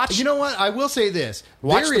 Just watch. You know what? I will say this.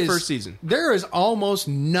 Watch There the is- first season. There is almost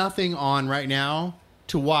nothing on right now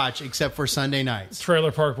to watch except for Sunday nights.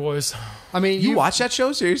 Trailer Park Boys. I mean, you watch that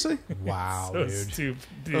show? Seriously? Wow, So dude. stupid,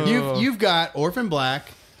 dude. You've got Orphan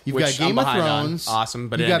Black. You've Which got Game I'm of behind on. Thrones. Awesome,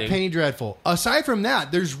 but you've got ending. Penny Dreadful. Aside from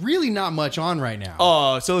that, there's really not much on right now.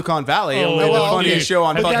 Oh, Silicon Valley. Oh, only the well, funniest dude. show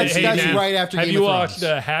on But fucking that's- TV. that's man, right after Have Game you of watched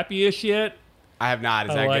Thrones. Happy-ish yet? I have not.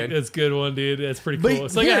 Is I that like good? it's a good one, dude. It's pretty But cool.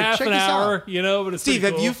 It's like here, a half check an this hour, out. you know, but it's Steve, pretty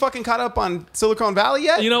have cool. you fucking caught up on Silicon Valley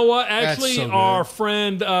yet? You know what? Actually, so good. our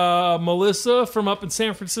friend Melissa from up in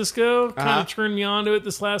San Francisco kind Uh-huh. of turned me on to it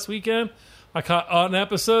this last weekend. I caught an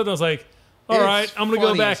episode. And I was like, all It's right, I'm going to go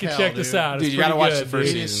funny back as and hell, check this dude. out. Dude, It's you gotta pretty watch the good, first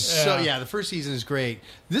dude. It is season. so yeah, the first season is great.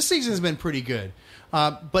 This season's been pretty good.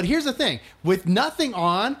 But here's the thing: with nothing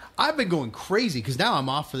on, I've been going crazy because now I'm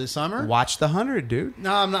off for the summer. Watch The 100, dude.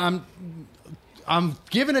 No, I'm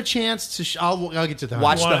given a chance to. I'll get to the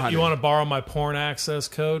Watch You the wanna- 100. You want to borrow my porn access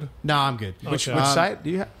code? No, I'm good. Which Okay. site do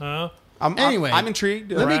you have? Huh? Anyway, I'm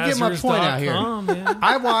intrigued. Let me get my point out here. Brazzers.com, man.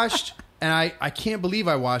 I watched, and I can't believe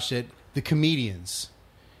I watched it. The Comedians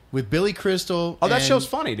with Billy Crystal. Oh, that and- show's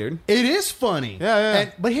funny, dude. It is funny. Yeah.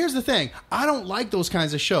 But here's the thing. I don't like those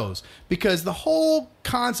kinds of shows because the whole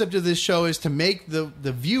concept of this show is to make the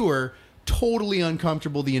viewer totally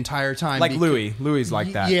uncomfortable the entire time. Like Beca- Louis. Louis is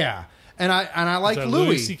like that. Yeah. And I like Is that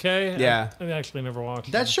Louis. C.K.? Yeah. I actually never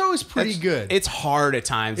watched That it. show is pretty good. It's hard at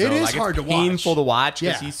times. It Though. is like, hard it's to watch. painful to watch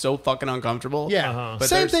because Yeah. he's so fucking uncomfortable. yeah. Uh-huh. But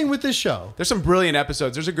Same there's- thing with this show. There's some brilliant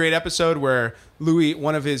episodes. There's a great episode where Louis,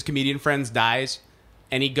 one of his comedian friends, dies,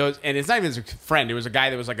 and he goes, and it's not even his friend. It was a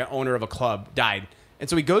guy that was like an owner of a club, died, And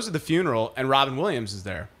so he goes to the funeral, and Robin Williams is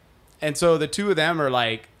there. And so the two of them are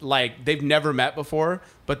like they've never met before,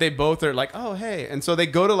 but they both are like, oh, hey. And so they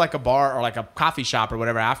go to like a bar or like a coffee shop or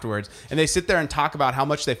whatever afterwards, and they sit there and talk about how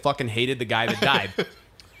much they fucking hated the guy that died.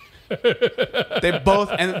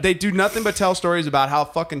 They do nothing but tell stories about how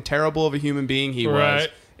fucking terrible of a human being he was. Right.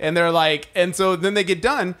 And they're like, and so then they get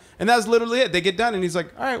done, and that's literally it. They get done, and he's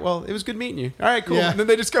like, all right, well, it was good meeting you. All right, cool. Yeah. And then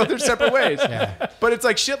they just go their separate ways. Yeah. But it's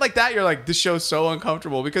like shit like that. You're like, this show's so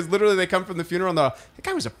uncomfortable because literally they come from the funeral and they're like, that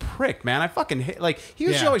guy was a prick, man. I fucking hate, like, he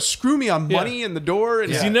used to Yeah. always screw me on money in the door.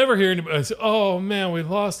 And Yeah. You never hear anybody say, "Oh man, we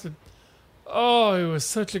lost it." Oh, he was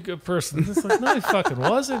such a good person. It's like, no, he fucking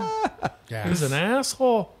wasn't. Yeah. He was an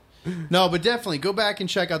asshole. No, but definitely go back and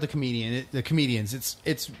check out the comedians.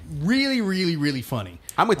 It's really, really, really funny.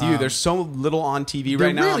 I'm with you. There's so little on TV there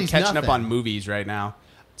right now. really I'm is catching up nothing. on movies right now.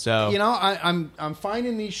 So You know, I'm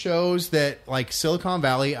finding these shows that like Silicon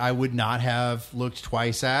Valley I would not have looked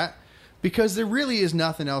twice at because there really is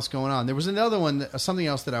nothing else going on. There was another one, something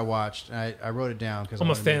else that I watched. I wrote it down because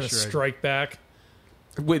I'm a fan of Strike Back.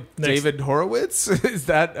 with Next- David Horowitz, is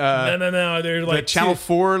that No. They're the like Channel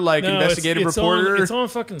 4 like investigative it's reporter? it's on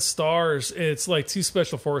fucking Stars. It's like two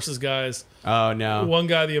special forces guys. Oh no. One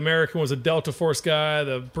guy, the American, was a Delta Force guy.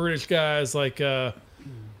 The British guy is like,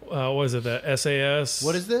 what is it? The SAS.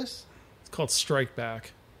 What is this? It's called Strike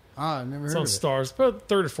Back. I've never It's heard on of it. Stars. But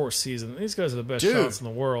third or fourth season. These guys are the best Dude, shots in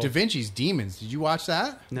the world. Da Vinci's Demons. Did you watch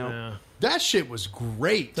that? No. Yeah. That shit was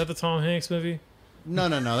great. Is that the Tom Hanks movie? No.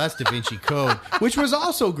 That's Da Vinci Code, which was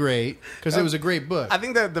also great because it was a great book. I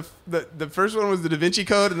think that the first one was the Da Vinci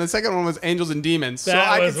Code, and the second one was Angels and Demons. So That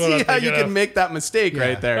I can was what see I'm how you thinking can of. make that mistake Yeah.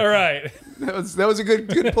 right there. All right. That was a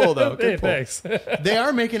good pull though. Hey, Good pull. thanks. They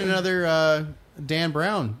are making another Dan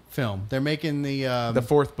Brown film. They're making The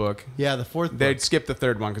fourth book. the fourth They book. skipped the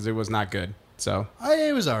third one because it was not good. So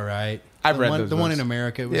It was all right. I've The read one, those the one books. in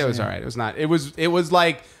America. it was all right. It was not. It was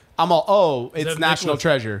like I'm all it's that National Nicolas-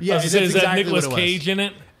 Treasure. Yeah, I was gonna say, that's is that exactly Nicolas what it was. Cage in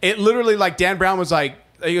it? It literally like Dan Brown was like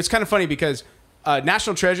it was kind of funny because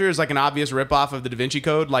National Treasure is like an obvious ripoff of the Da Vinci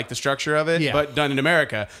Code, like the structure of it, Yeah. but done in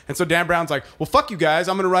America. And so Dan Brown's like, well, fuck you guys.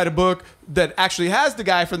 I'm going to write a book that actually has the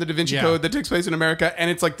guy from the Da Vinci Yeah. Code that takes place in America,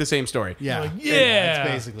 and it's like the same story. Yeah, Like, yeah.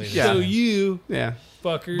 It's basically the Yeah. So same. you Yeah.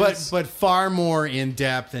 fuckers. but far more in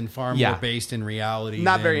depth and far Yeah. more based in reality.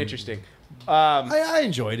 Not than- very interesting. I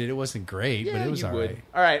enjoyed it. It wasn't great, but Yeah, it was you all would.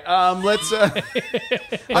 right. All right. Let's.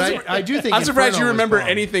 But I do think I'm surprised Inferno you was remember bomb.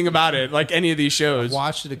 anything about it, like any of these shows.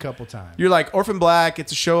 Watched it a couple times. You're like Orphan Black.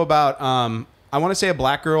 It's a show about I want to say a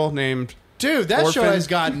black girl named. Dude, that show Orphan. has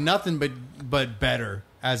gotten nothing but better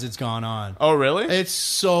as it's gone on. Oh really? It's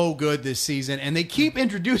so good this season, and they keep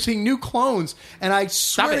introducing new clones. And I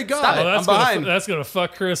swear it, to God, stop it. Oh, I'm behind. that's gonna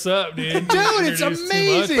fuck Chris up, dude. dude, it's Introduced too much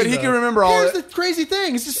amazing. But he can remember all. Here's the crazy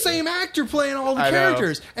thing: it's the same actor playing all the I know.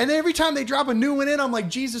 characters, and then every time they drop a new one in, I'm like,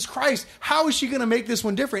 Jesus Christ, how is she going to make this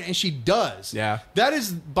one different? And she does. Yeah. that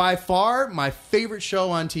is by far my favorite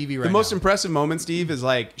show on TV right now. The most impressive moment, Steve, is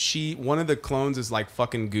like one of the clones is like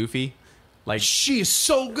fucking goofy. Like She is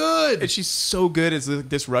so good. and she's so good as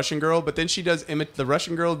this Russian girl, but then she does the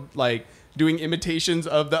Russian girl like doing imitations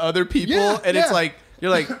of the other people, Yeah, and it's yeah. like you're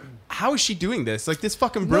like, how is she doing this? Like this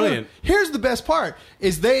fucking brilliant. No, here's the best part: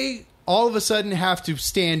 is they all of a sudden have to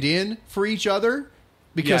stand in for each other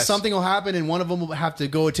because Yes. something will happen, and one of them will have to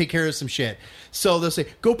go and take care of some shit. So they'll say,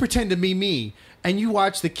 "Go pretend to be me," and you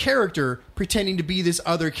watch the character pretending to be this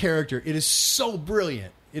other character. It is so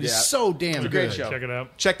brilliant. It is Yeah. so damn It's a good. great show. Check it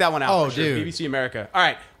out. Check that one out. Oh, for sure. dude. BBC America. All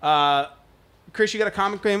right, Chris, you got a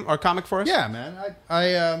comic game or comic for us? Yeah, man.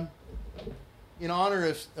 I in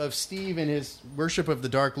honor of Steve and his worship of the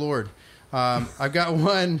Dark Lord, I've got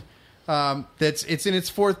one it's in its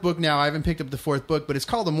fourth book now. I haven't picked up the fourth book, but it's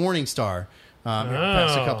called The Morning Star. Here,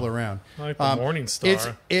 pass a couple around. I like The Morning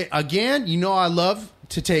Star. Again, you know, I love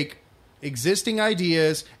to take existing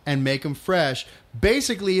ideas and make them fresh.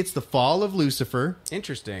 Basically, it's the fall of Lucifer.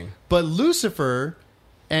 Interesting. But Lucifer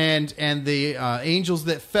and the angels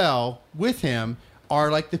that fell with him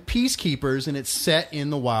are like the peacekeepers, and it's set in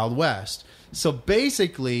the Wild West. So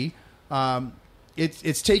basically,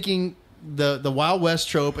 it's taking the Wild West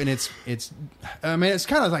trope, and it's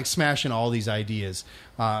kind of like smashing all these ideas.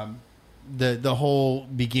 The whole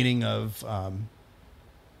beginning of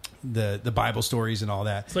the Bible stories and all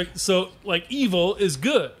that. It's like evil is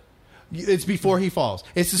good. It's before he falls.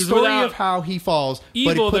 It's the 'Cause story without of how he falls. but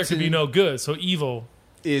Evil, it there puts could be in- no good. So evil.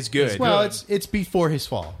 Is good. Well, good. it's before his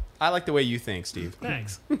fall. I like the way you think, Steve.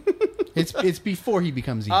 Thanks. It's before he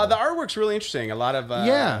becomes evil. The artwork's really interesting. A lot of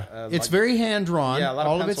It's very hand drawn. Yeah, a lot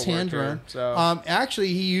of all of it's pencil work hand drawn. here, so- Actually,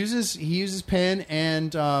 he uses pen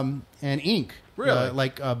and ink. Really?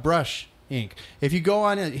 Like brush Inc. If you go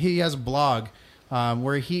on it, he has a blog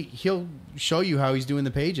where he'll show you how he's doing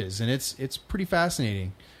the pages, and it's pretty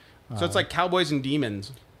fascinating. So it's like Cowboys and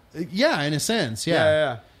Demons. Yeah, in a sense,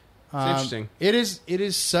 yeah. It's interesting. It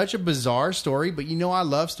is such a bizarre story, but I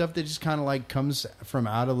love stuff that just kind of like comes from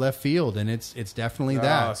out of left field, and it's definitely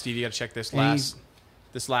that. Oh, Steve, you got to check this And last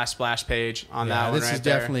splash page on that one this right has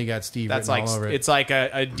there. definitely got Steve That's written like all over it. it's like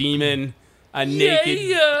a demon, a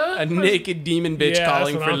naked demon bitch Yeah,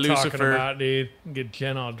 calling that's for what I'm Lucifer. talking about, dude. Get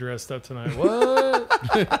Jen all dressed up tonight.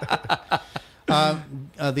 What?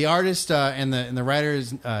 The artist and the writer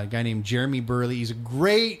is a guy named Jeremy Burley. He's a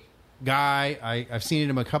great guy. I've seen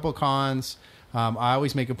him a couple cons. I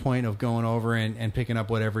always make a point of going over and picking up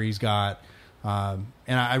whatever he's got. And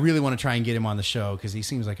I really want to try and get him on the show because he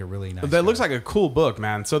seems like a really nice That guy. looks like a cool book,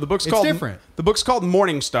 man. So the book's It's called different. The book's called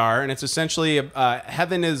Morning Star, and it's essentially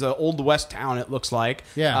heaven is an old west town. It looks like,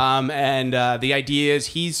 Yeah. And the idea is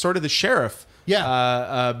he's sort of the sheriff.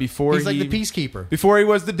 Yeah. Before He's like the peacekeeper. Before he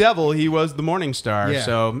was the devil, he was the Morning Star. Yeah.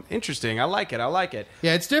 So interesting. I like it.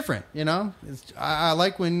 Yeah, it's different. I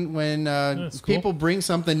like when cool. people bring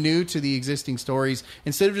something new to the existing stories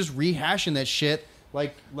instead of just rehashing that shit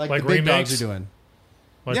like the big remakes? dogs are doing.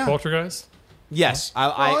 Like Yeah. Poltergeist? Yes,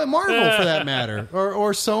 Or Marvel, for that matter,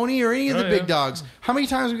 or Sony, or any of the Oh, big yeah. dogs. How many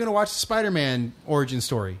times are we going to watch the Spider-Man origin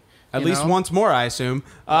story? at You least know? once more, I assume.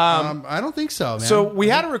 I don't think so, man. So we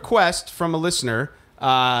had a request from a listener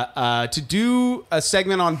to do a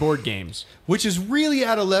segment on board games. which is really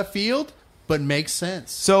out of left field, but makes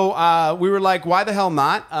sense. So we were like, why the hell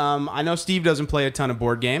not? I know Steve doesn't play a ton of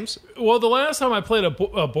board games. Well, the last time I played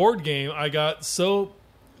a board game, I got so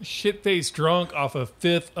shit-faced drunk off a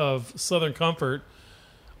fifth of Southern Comfort.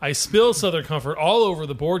 I spilled Southern Comfort all over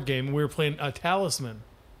the board game, and we were playing a Talisman.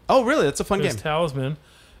 Oh, really? That's a fun It was game. Talisman.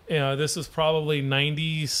 This is probably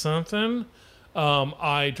 90-something.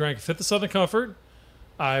 I drank a fifth of Southern Comfort.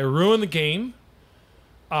 I ruined the game.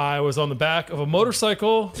 I was on the back of a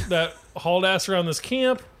motorcycle that hauled ass around this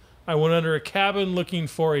camp. I went under a cabin looking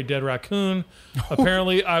for a dead raccoon.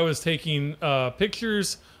 Apparently, I was taking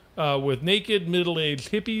pictures with naked,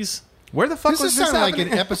 middle-aged hippies. Where the fuck This was is this sounding like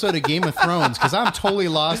happening? an episode of Game of Thrones because I'm totally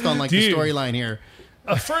lost on the Dude. storyline here.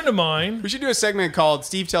 A friend of mine... We should do a segment called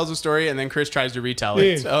Steve Tells a Story and then Chris tries to retell it.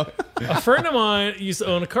 Dude. So. A friend of mine used to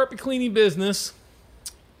own a carpet cleaning business.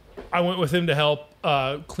 I went with him to help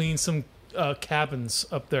clean some cabins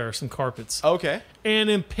up there, some carpets. Okay. And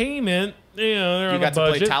in payment, they're You on got a to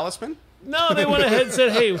play budget. Talisman? No, they went ahead and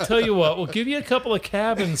said, "Hey, we'll tell you what, we'll give you a couple of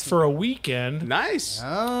cabins for a weekend. Nice.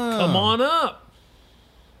 Come on up."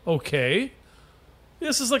 Okay,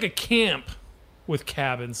 this is like a camp with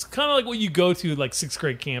cabins, kind of like what you go to, like sixth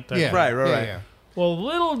grade camp type. Yeah, Right. Yeah. Well,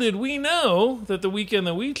 little did we know that the weekend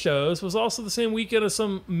that we chose was also the same weekend as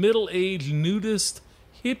some middle-aged nudist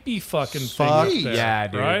hippie fucking thing up Sweet. there, Yeah,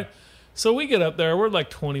 dude. right? So we get up there, we're like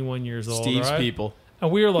 21 years old, Steve's right? people.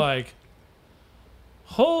 And we were like,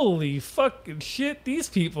 holy fucking shit, these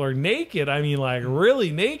people are naked. I mean, like,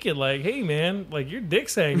 really naked. Like, hey, man, like, your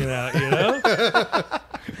dick's hanging out, you know?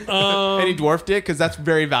 Any dwarf dick? Because that's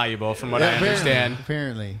very valuable from what I understand.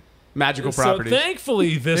 Apparently. Magical So properties.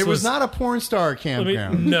 thankfully, this It was not a porn star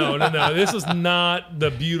campground. No. This is not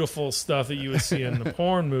the beautiful stuff that you would see in the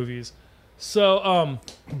porn movies. So,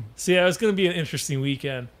 it was going to be an interesting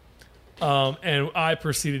weekend. And I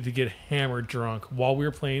proceeded to get hammered drunk while we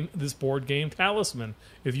were playing this board game, Talisman.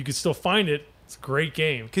 If you could still find it, it's a great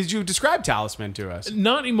game. Because you described Talisman to us.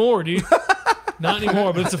 Not anymore, dude. Not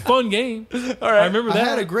anymore, but it's a fun game. All right. I remember I that.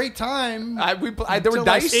 had a great time. There were Until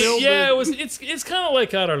I dice. spilled It's kind of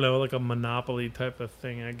like, I don't know, like a Monopoly type of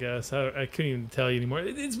thing, I guess. I couldn't even tell you anymore.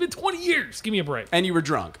 It's been 20 years. Give me a break. And you were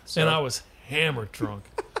drunk. So. And I was hammered drunk.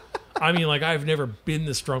 I mean, like, I've never been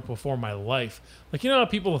this drunk before in my life. Like, you know how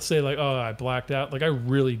people say, like, oh, I blacked out? Like, I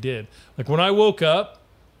really did. Like, when I woke up,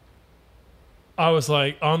 I was,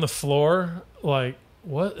 like, on the floor, like,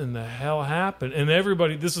 what in the hell happened? And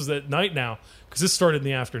everybody, this was at night now, because this started in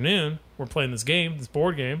the afternoon. We're playing this game, this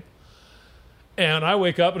board game. And I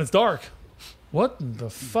wake up and it's dark. What the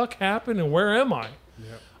fuck happened and where am I?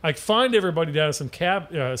 Yep. I find everybody down at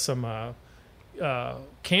some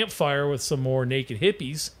campfire with some more naked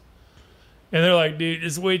hippies. And they're like, dude,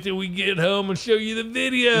 just wait till we get home and show you the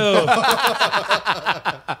video.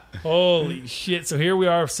 Holy shit. So here we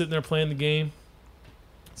are sitting there playing the game.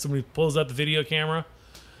 Somebody pulls out the video camera.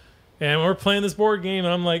 And we're playing this board game.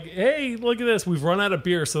 And I'm like, hey, look at this. We've run out of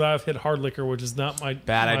beer. So I've hit hard liquor, which is not my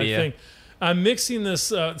Bad my idea. thing. I'm mixing this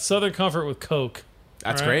Southern Comfort with Coke.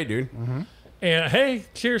 That's All right? great, dude. And hey,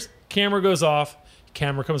 cheers. Camera goes off.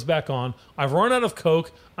 Camera comes back on. I've run out of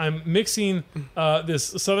Coke. I'm mixing this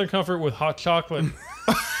Southern Comfort with hot chocolate.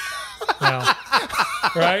 Now,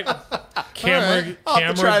 right? Camera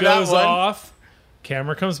try that goes one. off.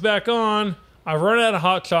 Camera comes back on. I run out of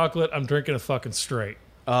hot chocolate. I'm drinking a fucking straight.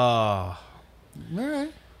 Oh, All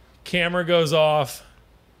right. Camera goes off.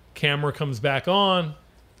 Camera comes back on.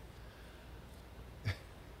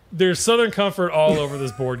 There's Southern Comfort all over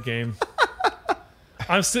this board game.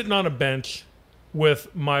 I'm sitting on a bench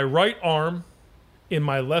with my right arm in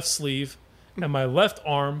my left sleeve and my left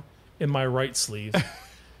arm in my right sleeve.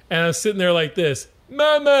 And I'm sitting there like this.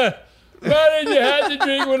 Mama, why did you have to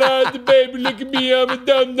drink when I was a baby? Look at me, I'm a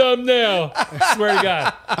dum-dum now. I swear to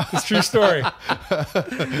God. It's a true story.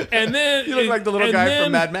 And then you look like the little guy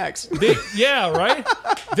from Mad Max. Yeah, right?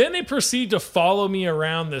 Then they proceed to follow me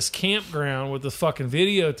around this campground with the fucking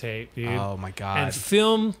videotape, dude. Oh my God. And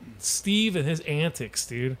film Steve and his antics,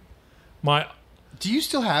 dude. Do you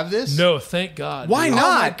still have this? No, thank God. Why dude. not?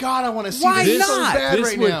 Oh my God, I want to see Why this so not? bad This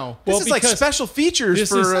right would- now. Well, This is like because special features this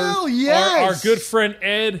for. is- Oh, yes. Our good friend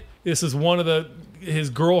Ed, this is one of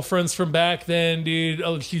his girlfriends from back then, dude.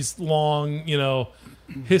 Oh, she's long,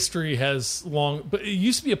 history has long, but it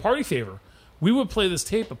used to be a party favor. We would play this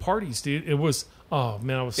tape at parties, dude. It was, oh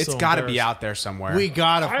man, I was It's so got to be embarrassed. out there somewhere. We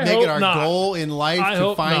gotta I make hope it our not. goal in life I to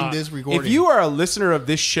hope find not. this recording. If you are a listener of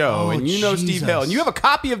this show Oh, and you know Steve Jesus. Hale and you have a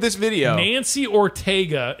copy of this video, Nancy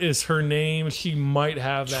Ortega is her name. She might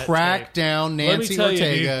have that track tape. down Let me Nancy tell you,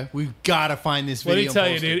 Ortega, we've got to find this Let video. me tell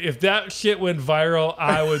you, and post dude, if that shit went viral,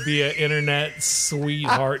 I would be an internet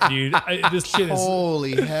sweetheart, dude. This shit it. is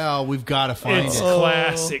Holy hell, we've got to find it's it.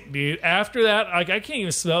 classic, dude. After that, I can't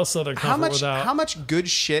even smell Southern Comfort without. how much good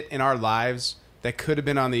shit in our lives that could have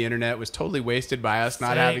been on the internet was totally wasted by us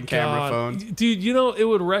not Thank having camera God. phones. Dude, it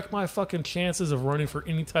would wreck my fucking chances of running for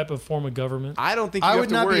any type of form of government. I don't think you I have would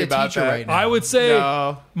to not worry be a about teacher that. right now. I would say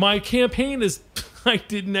No. my campaign is I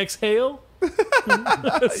didn't exhale.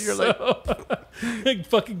 You're like,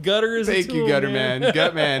 Fucking gutter is a thank you, tool, Gutter Man.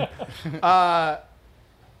 Gut Man.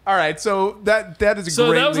 All right, so that is a So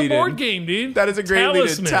great that was a lead-in. board game, dude. That is a great Talisman.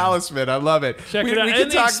 lead-in. Talisman. I love it. Check we it out. we can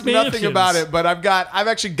And the talk nothing expansions. about it, but I've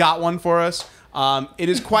actually got one for us. It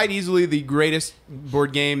is quite easily the greatest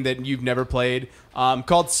board game that you've never played.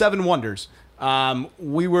 Called Seven Wonders.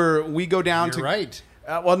 We go down You're to right.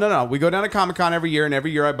 well, no. We go down to Comic-Con every year, and every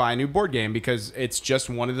year I buy a new board game because it's just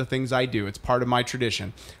one of the things I do. It's part of my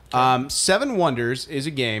tradition. Seven Wonders is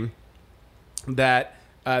a game that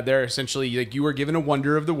they're essentially like you are given a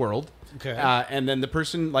wonder of the world. Okay. And then the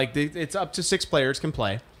person, it's up to 6 players can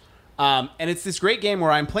play. And it's this great game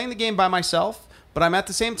where I'm playing the game by myself, but I'm at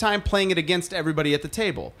the same time playing it against everybody at the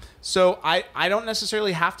table. So I don't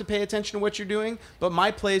necessarily have to pay attention to what you're doing, but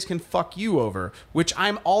my plays can fuck you over, which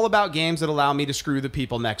I'm all about games that allow me to screw the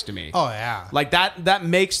people next to me. Oh, yeah. Like that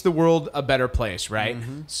makes the world a better place, right?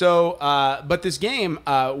 So, but this game,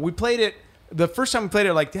 we played it, the first time we played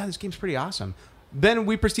it, yeah, this game's pretty awesome. Then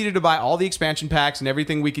we proceeded to buy all the expansion packs and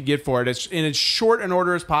everything we could get for it in as short an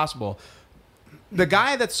order as possible. The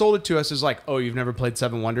guy that sold it to us is like, oh, you've never played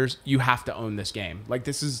Seven Wonders? You have to own this game.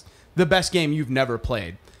 This is the best game you've never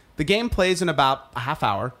played. The game plays in about a half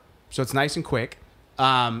hour, so it's nice and quick.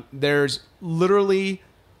 There's literally,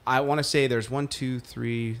 I want to say there's 1, 2,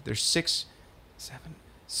 3, there's 6, 7.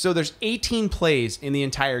 So there's 18 plays in the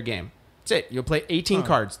entire game. That's it. You'll play 18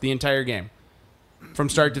 cards the entire game from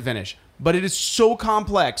start to finish. But it is so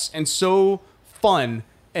complex and so fun,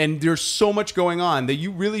 and there's so much going on that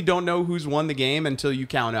you really don't know who's won the game until you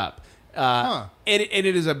count up. It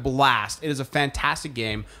is a blast. It is a fantastic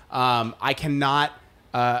game. I cannot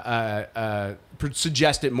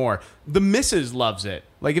suggest it more. The missus loves it.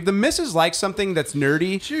 If the missus likes something that's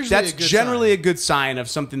nerdy, usually that's a good generally sign. a good sign of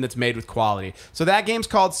something that's made with quality. So that game's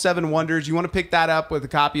called Seven Wonders. You want to pick that up with a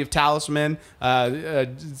copy of Talisman.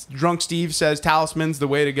 Drunk Steve says Talisman's the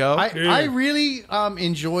way to go. I really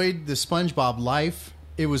enjoyed the SpongeBob Life.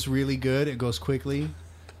 It was really good. It goes quickly.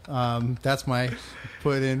 That's my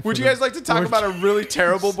put in. Would you guys like to talk about a really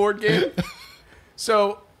terrible board game?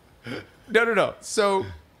 So, no. So,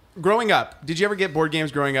 growing up, did you ever get board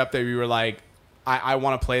games growing up that you were like, I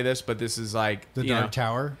want to play this, but this is The Dark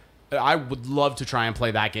Tower? I would love to try and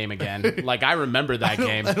play that game again. I remember that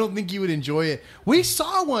game. I don't think you would enjoy it. We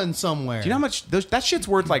saw one somewhere. Do you know how much that shit's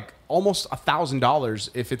worth? Almost $1,000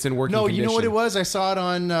 if it's in working No, condition. you know what it was? I saw it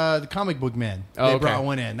on the Comic Book Man. Oh, They okay. brought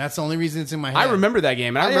one in. That's the only reason it's in my head. I remember that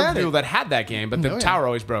game, and I I remember had it. people that had that game, but the Oh, yeah. tower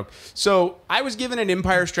always broke. So I was given an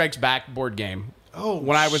Empire Strikes Back board game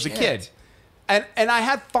when I was a shit. kid. And I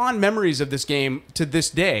had fond memories of this game to this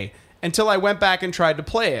day until I went back and tried to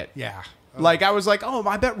play it. Yeah. Like I was like, oh,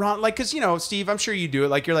 I bet Ron, like, because Steve, I'm sure you do it.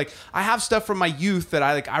 Like you're like, I have stuff from my youth that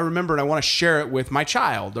I remember and I want to share it with my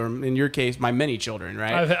child, or in your case, my many children,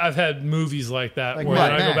 right? I've had movies like that Like where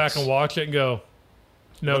Mad I go Max. back and watch it and go,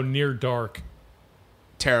 no, Near Dark.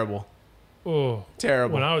 Terrible, Oh,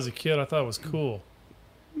 terrible. when I was a kid, I thought it was cool.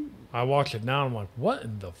 I watch it now and I'm like, what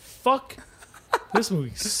in the fuck? This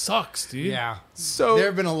movie sucks, dude. Yeah. So There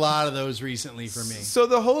have been a lot of those recently for me. So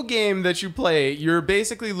the whole game that you play, you're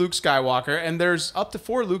basically Luke Skywalker, and there's up to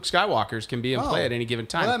 4 Luke Skywalkers can be in play at any given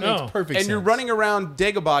time. Well, that makes Oh. perfect sense. And you're running around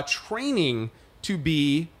Dagobah training to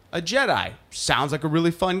be a Jedi. Sounds like a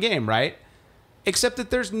really fun game, right? Except that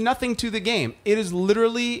there's nothing to the game. It is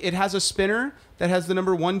literally, it has a spinner that has the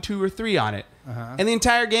number 1, 2, or 3 on it. And the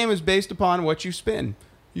entire game is based upon what you spin.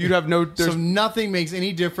 You'd have no, there's So nothing makes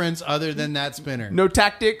any difference other than that spinner. no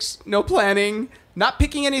tactics, no planning, not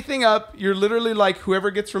picking anything up. You're literally like,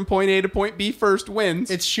 whoever gets from point A to point B first wins.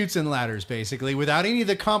 It's shoots and ladders, basically, without any of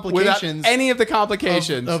the Without complications any of the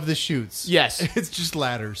complications. of the shoots. Yes. It's just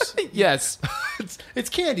ladders. Yes. It's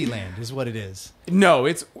Candyland is what it is. No,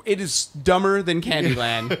 it is dumber than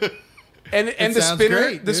Candyland. And the sounds spinner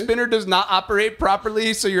great, the dude. spinner does not operate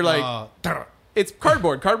properly, so you're like it's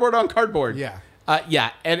cardboard on cardboard. Yeah.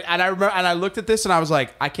 Yeah. And I remember, and I looked at this and I was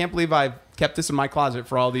like, I can't believe I've kept this in my closet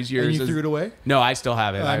for all these years. And you threw it away? No, I still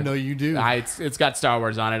have it. I know you do. It's got Star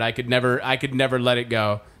Wars on it. I could never let it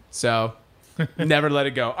go. So never let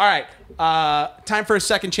it go. All right. Time for a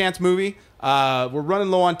second chance movie. We're running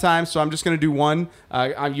low on time, so I'm just going to do one.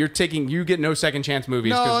 You get no second chance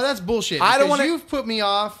movies. No, 'cause that's bullshit. I don't because wanna- You've put me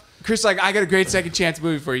off. Chris, like, I got a great second chance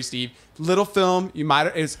movie for you, Steve. Little film.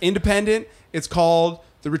 It's independent. It's called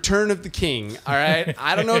The Return of the King. All right.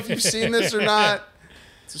 I don't know if you've seen this or not.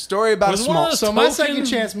 It's a story about Was a it one of small. those So my Tolkien- second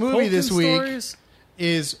chance movie this Tolkien week stories?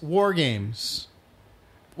 is War Games.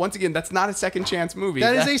 Once again, that's not a second chance movie.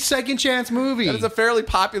 That is a second chance movie. that is a fairly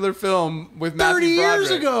popular film with 30 Matthew years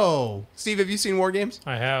Broderick. ago. Steve, have you seen War Games?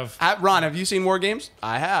 I have. Ron, have you seen War Games?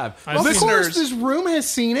 I have. I've Of seen- course, this room has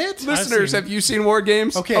seen it. Listeners, seen it. have you seen War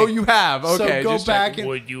Games? Okay. Oh, you have. So Okay. go just back checking. and-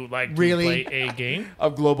 Would you like to Really? play a game?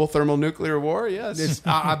 Of global thermonuclear war. Yes.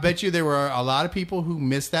 I bet you there were a lot of people who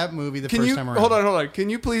missed that movie the Can first you time around. hold on? Can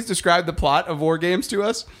you please describe the plot of War Games to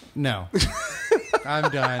us? No, I'm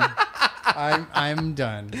done. I'm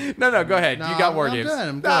done. No. Go ahead. No, you got War I'm Games. done.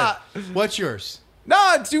 I'm good. Nah. What's yours?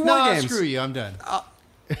 No, it's do War No, Games. screw you. I'm done.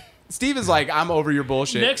 Steve is like, I'm over your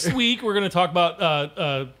bullshit. Next week, we're going to talk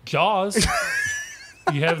about Jaws.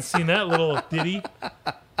 You haven't seen that little ditty?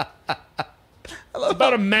 It's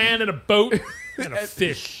about a man and a boat and a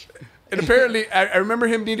fish. And apparently, I remember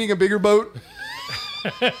him needing a bigger boat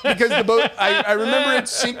because the boat. I remember it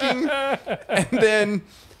sinking, and then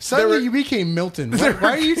Suddenly, were- you became Milton. Why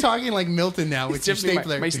are you talking like Milton now with your Tiffany,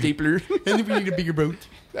 stapler? my stapler. And we need a bigger boat.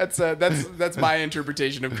 That's my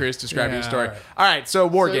interpretation of Chris describing Yeah, the story. all right. All right, so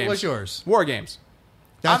War So Games. what's yours? War Games.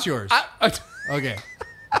 That's yours. Okay.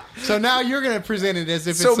 So now you're going to present it as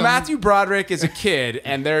if So it's some, Matthew Broderick is a kid,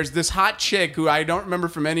 and there's this hot chick who I don't remember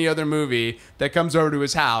from any other movie that comes over to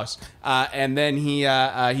his house, and then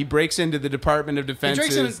he breaks into the Department of He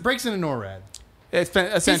Defense's. breaks into NORAD.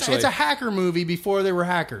 Essentially, It's a hacker movie before they were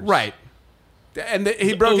hackers. right. And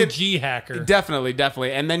he broke it. OG hacker. Definitely.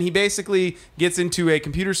 And then he basically gets into a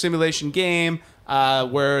computer simulation game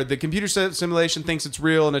where the computer simulation thinks it's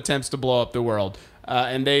real and attempts to blow up the world.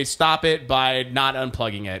 And they stop it by not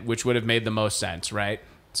unplugging it, which would have made the most sense, right?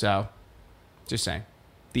 So, just saying.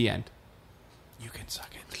 The end. You can suck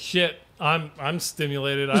it. Shit, I'm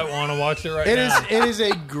stimulated. I want to watch it right It now. is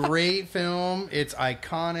a great film. It's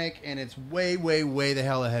iconic, and it's way, way, way the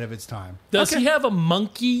hell ahead of its time. Does he have a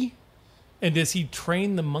monkey? And does he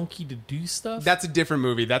train the monkey to do stuff? That's a different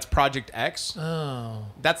movie. That's Project X. Oh.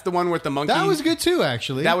 That's the one with the monkey. That was good too,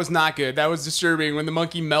 actually. That was not good. That was disturbing when the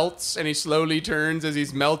monkey melts and he slowly turns as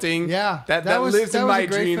he's melting. Yeah, that that was- lives that in was my a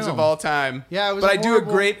great dreams film. of all time. Yeah, it was But a I do horrible,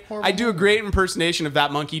 a great, horrible I do a movie. great impersonation of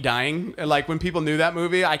that monkey dying. Like when people knew that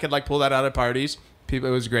movie, I could like pull that out at parties. People,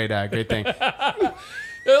 it was a great, great thing.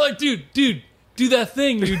 They're like, dude, do that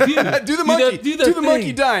thing. You do. Do the monkey. Do that Do the thing.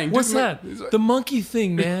 monkey dying. Do What's the- that? The monkey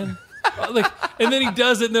thing, man. Like, and then he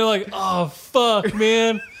does it, and they're like, "Oh fuck,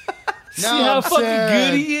 man! See Now how I'm fucking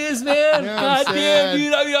sad. good he is, man! Now I'm God damn, sad.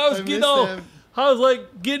 dude! I mean, I was I getting miss all, him. I was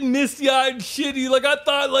like getting misty eyed and shitty. Like I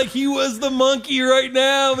thought, like he was the monkey right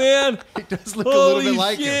now, man. It does look a Holy little bit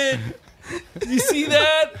like shit! him. You see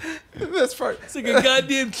that? That's part. It's like a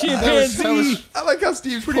goddamn That chimpanzee. was- I like how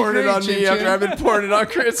Steve's pouring it great, on me Chim after Chim. I've been pouring it on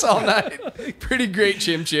Chris all night. Pretty great,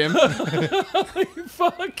 Chim Chim.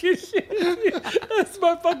 fucking shit. That's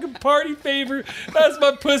my fucking party favor. That's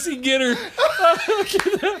my pussy getter. I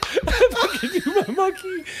fucking do my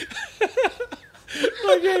monkey.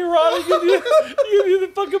 Like, hey, Ron, you do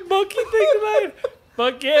the fucking monkey thing tonight?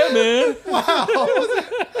 Fuck yeah, man.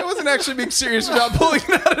 I wasn't actually being serious about pulling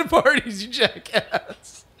it out at parties, you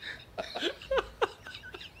jackass.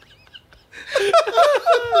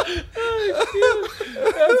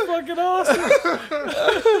 That's fucking awesome.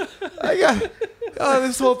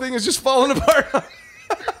 This whole thing is just falling apart.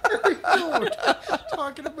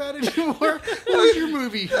 Talking about it anymore. What was your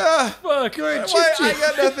movie? Fuck. I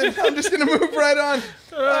got nothing. I'm just gonna move right on.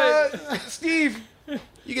 All right. Steve,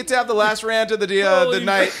 you get to have the last rant of the Holy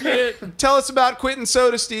night. shit. Tell us about quitting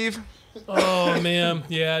soda, Steve. Oh, man.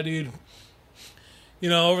 Yeah, dude. You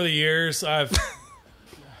know, over the years, I've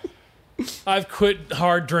quit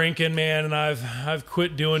hard drinking, man, and I've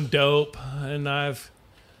quit doing dope, and I've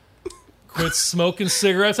quit smoking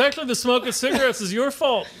cigarettes. Actually, the smoking cigarettes is your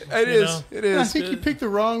fault. It you is. know? It I is. think you picked the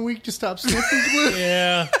wrong week to stop sniffing glue.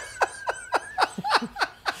 Yeah.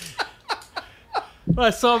 I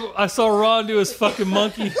saw Ron do his fucking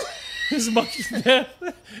monkey death,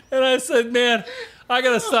 and I said, man, I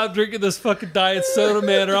gotta stop drinking this fucking diet soda,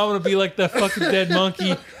 man, or I'm gonna be like that fucking dead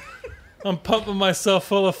monkey. I'm pumping myself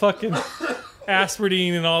full of fucking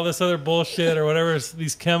aspartame and all this other bullshit or whatever,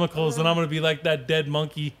 these chemicals, and I'm gonna be like that dead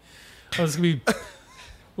monkey. I'm just gonna be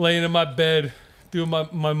laying in my bed doing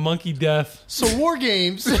my monkey death. So War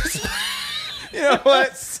Games. You know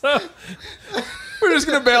what? So We're just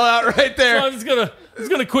gonna bail out right there. I'm just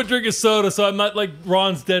gonna quit drinking soda so I'm not like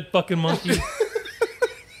Ron's dead fucking monkey.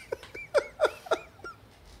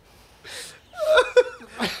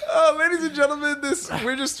 Ladies and gentlemen,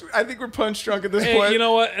 I think we're punch drunk at this Hey, point. you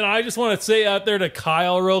know what? And I just want to say out there to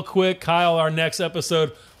Kyle real quick. Kyle, our next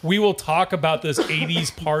episode, we will talk about this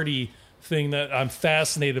 80s party thing that I'm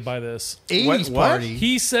fascinated by this. 80s What? party.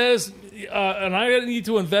 He says, and I need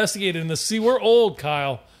to investigate in this. See, we're old,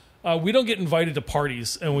 Kyle. We don't get invited to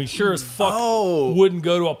parties, and we sure as fuck wouldn't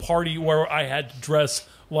go to a party where I had to dress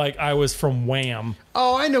like I was from Wham.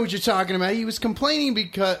 Oh, I know what you're talking about. He was complaining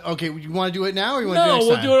because... Okay, you want to do it now or you want to do it No, next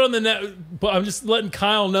we'll time? do it on the net. But I'm just letting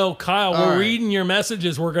Kyle know. Kyle, we're right. reading your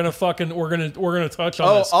messages. We're gonna touch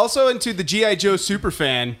on this. Also into the G.I. Joe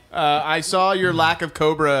superfan, I saw your lack of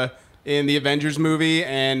Cobra in the Avengers movie,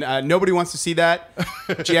 and nobody wants to see that.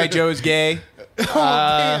 G.I. Joe is gay. Oh,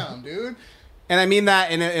 damn, dude. And I mean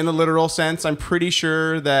that in a literal sense. I'm pretty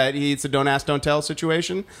sure that it's a don't ask, don't tell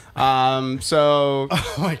situation. So,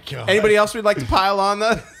 Oh, my God. anybody else would like to pile on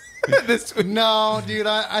this? No, dude,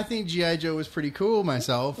 I think G.I. Joe was pretty cool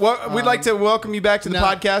myself. Well, we'd like to welcome you back to the no.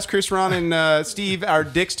 podcast, Chris, Ron, and Steve, our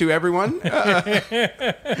dicks to everyone.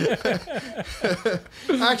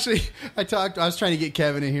 Actually, I was trying to get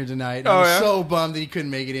Kevin in here tonight. And Oh, I was yeah? so bummed that he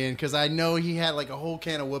couldn't make it in because I know he had like a whole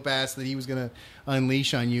can of whoop ass that he was going to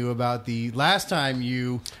unleash on you about the last time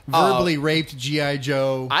you verbally raped G.I.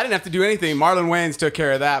 Joe. I didn't have to do anything. Marlon Wayans took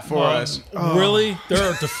care of that for us. Really? There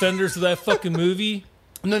are defenders of that fucking movie,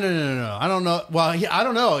 No. I don't know. Well, I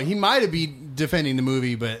don't know. He might have been defending the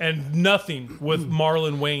movie, but and nothing with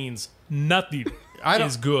Marlon Wayans. Nothing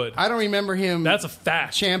is good. I don't remember him. That's a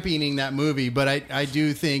fact. Championing that movie, but I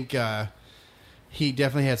do think he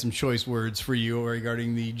definitely had some choice words for you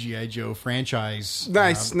regarding the G.I. Joe franchise.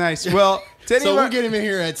 Nice. Well, to any So of our- we'll get him in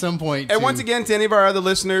here at some point. And too. once again, to any of our other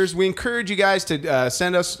listeners, we encourage you guys to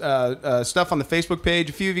send us stuff on the Facebook page.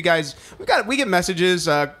 A few of you guys, we get messages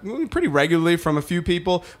pretty regularly from a few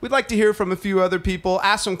people. We'd like to hear from a few other people.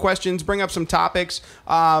 Ask some questions. Bring up some topics.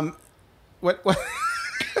 What?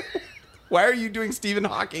 Why are you doing Stephen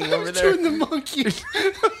Hawking over there? doing the monkey.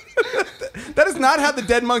 That is not how the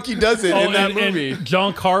dead monkey does it in that movie. And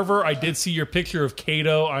John Carver, I did see your picture of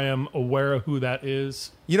Kato. I am aware of who that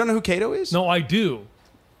is. You don't know who Kato is? No, I do.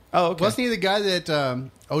 Oh, okay. Wasn't he the guy that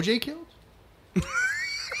OJ killed?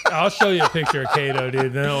 I'll show you a picture of Kato,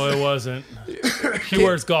 dude. No, it wasn't. He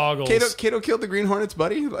wears goggles. Kato killed the Green Hornets,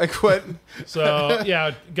 buddy? Like what? So,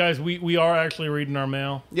 yeah, guys, we are actually reading our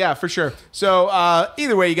mail. Yeah, for sure. So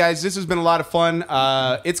either way, you guys, this has been a lot of fun.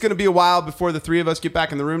 It's going to be a while before the three of us get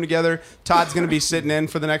back in the room together. Todd's going to be sitting in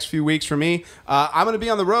for the next few weeks for me. I'm going to be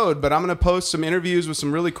on the road, but I'm going to post some interviews with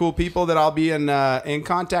some really cool people that I'll be in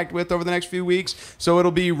contact with over the next few weeks. So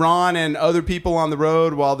it'll be Ron and other people on the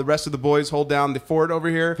road while the rest of the boys hold down the fort over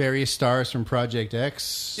here. Various stars from Project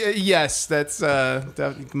X. Yes, that's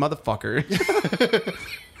that motherfucker.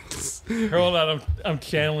 Hold on, I'm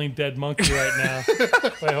channeling Dead Monkey right now.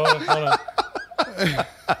 Wait, hold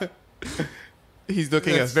on. He's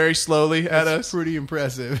looking us very slowly at us. Pretty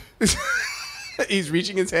impressive. He's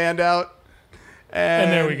reaching his hand out.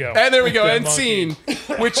 And there we go. And there we go. Dead End monkey. scene.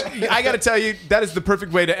 Which I got to tell you, that is the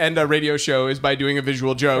perfect way to end a radio show is by doing a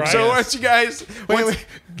visual joke. Right. So once you guys, Wait.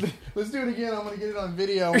 Let's do it again. I'm going to get it on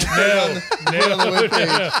video. No.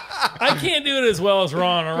 I can't do it as well as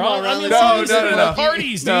Ron. Or Ron, I mean, No.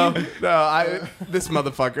 parties, No, dude. this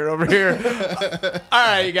motherfucker over here. All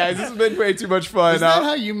right, you guys, this has been way too much fun. Is that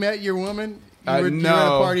how you met your woman? You were at a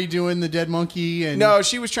no. party doing the dead monkey, and No,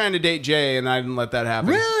 she was trying to date Jay, and I didn't let that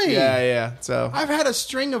happen. Really? Yeah. So I've had a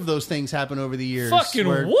string of those things happen over the years. Fucking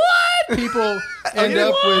where what? People end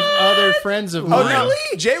up with other friends of mine. no,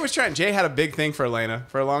 Jay was trying. Jay had a big thing for Elena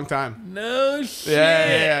for a long time. No shit.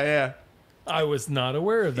 Yeah. I was not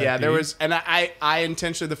aware of that. Yeah, there dude. was, and I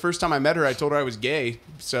intentionally, the first time I met her, I told her I was gay.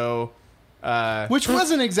 So, Which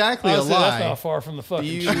wasn't exactly a Honestly, that's lie. not far from the fucking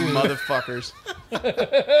you truth. motherfuckers.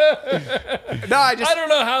 No, I don't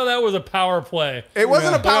know how that was a power play. it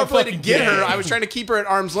wasn't a power play to fucking get her. gay. I was trying to keep her at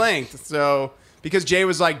arm's length. So, because Jay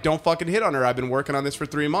was like, don't fucking hit on her. I've been working on this for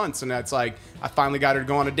 3 months. And that's like, I finally got her to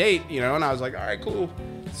go on a date, and I was like, all right, cool.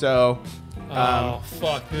 So, Oh,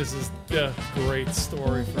 fuck. This is a great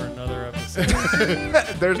story for another episode.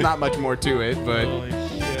 there's not much more to it, but Holy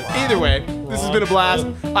shit. either way, this has been a blast.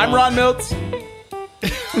 I'm Ron Miltz.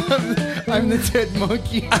 I'm the dead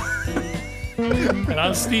monkey. And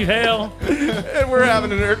I'm Steve Hale. And we're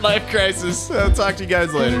having a nerd life crisis. I'll talk to you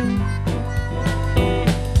guys later.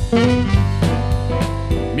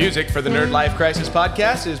 Music for the Nerd Life Crisis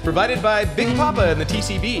podcast is provided by Big Papa and the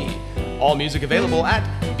TCB. All music available at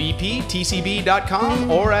bptcb.com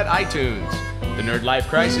or at iTunes. The Nerd Life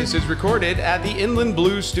Crisis is recorded at the Inland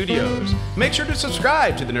Blues Studios. Make sure to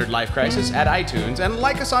subscribe to the Nerd Life Crisis at iTunes and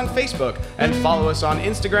like us on Facebook and follow us on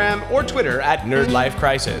Instagram or Twitter at Nerd Life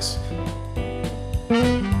Crisis.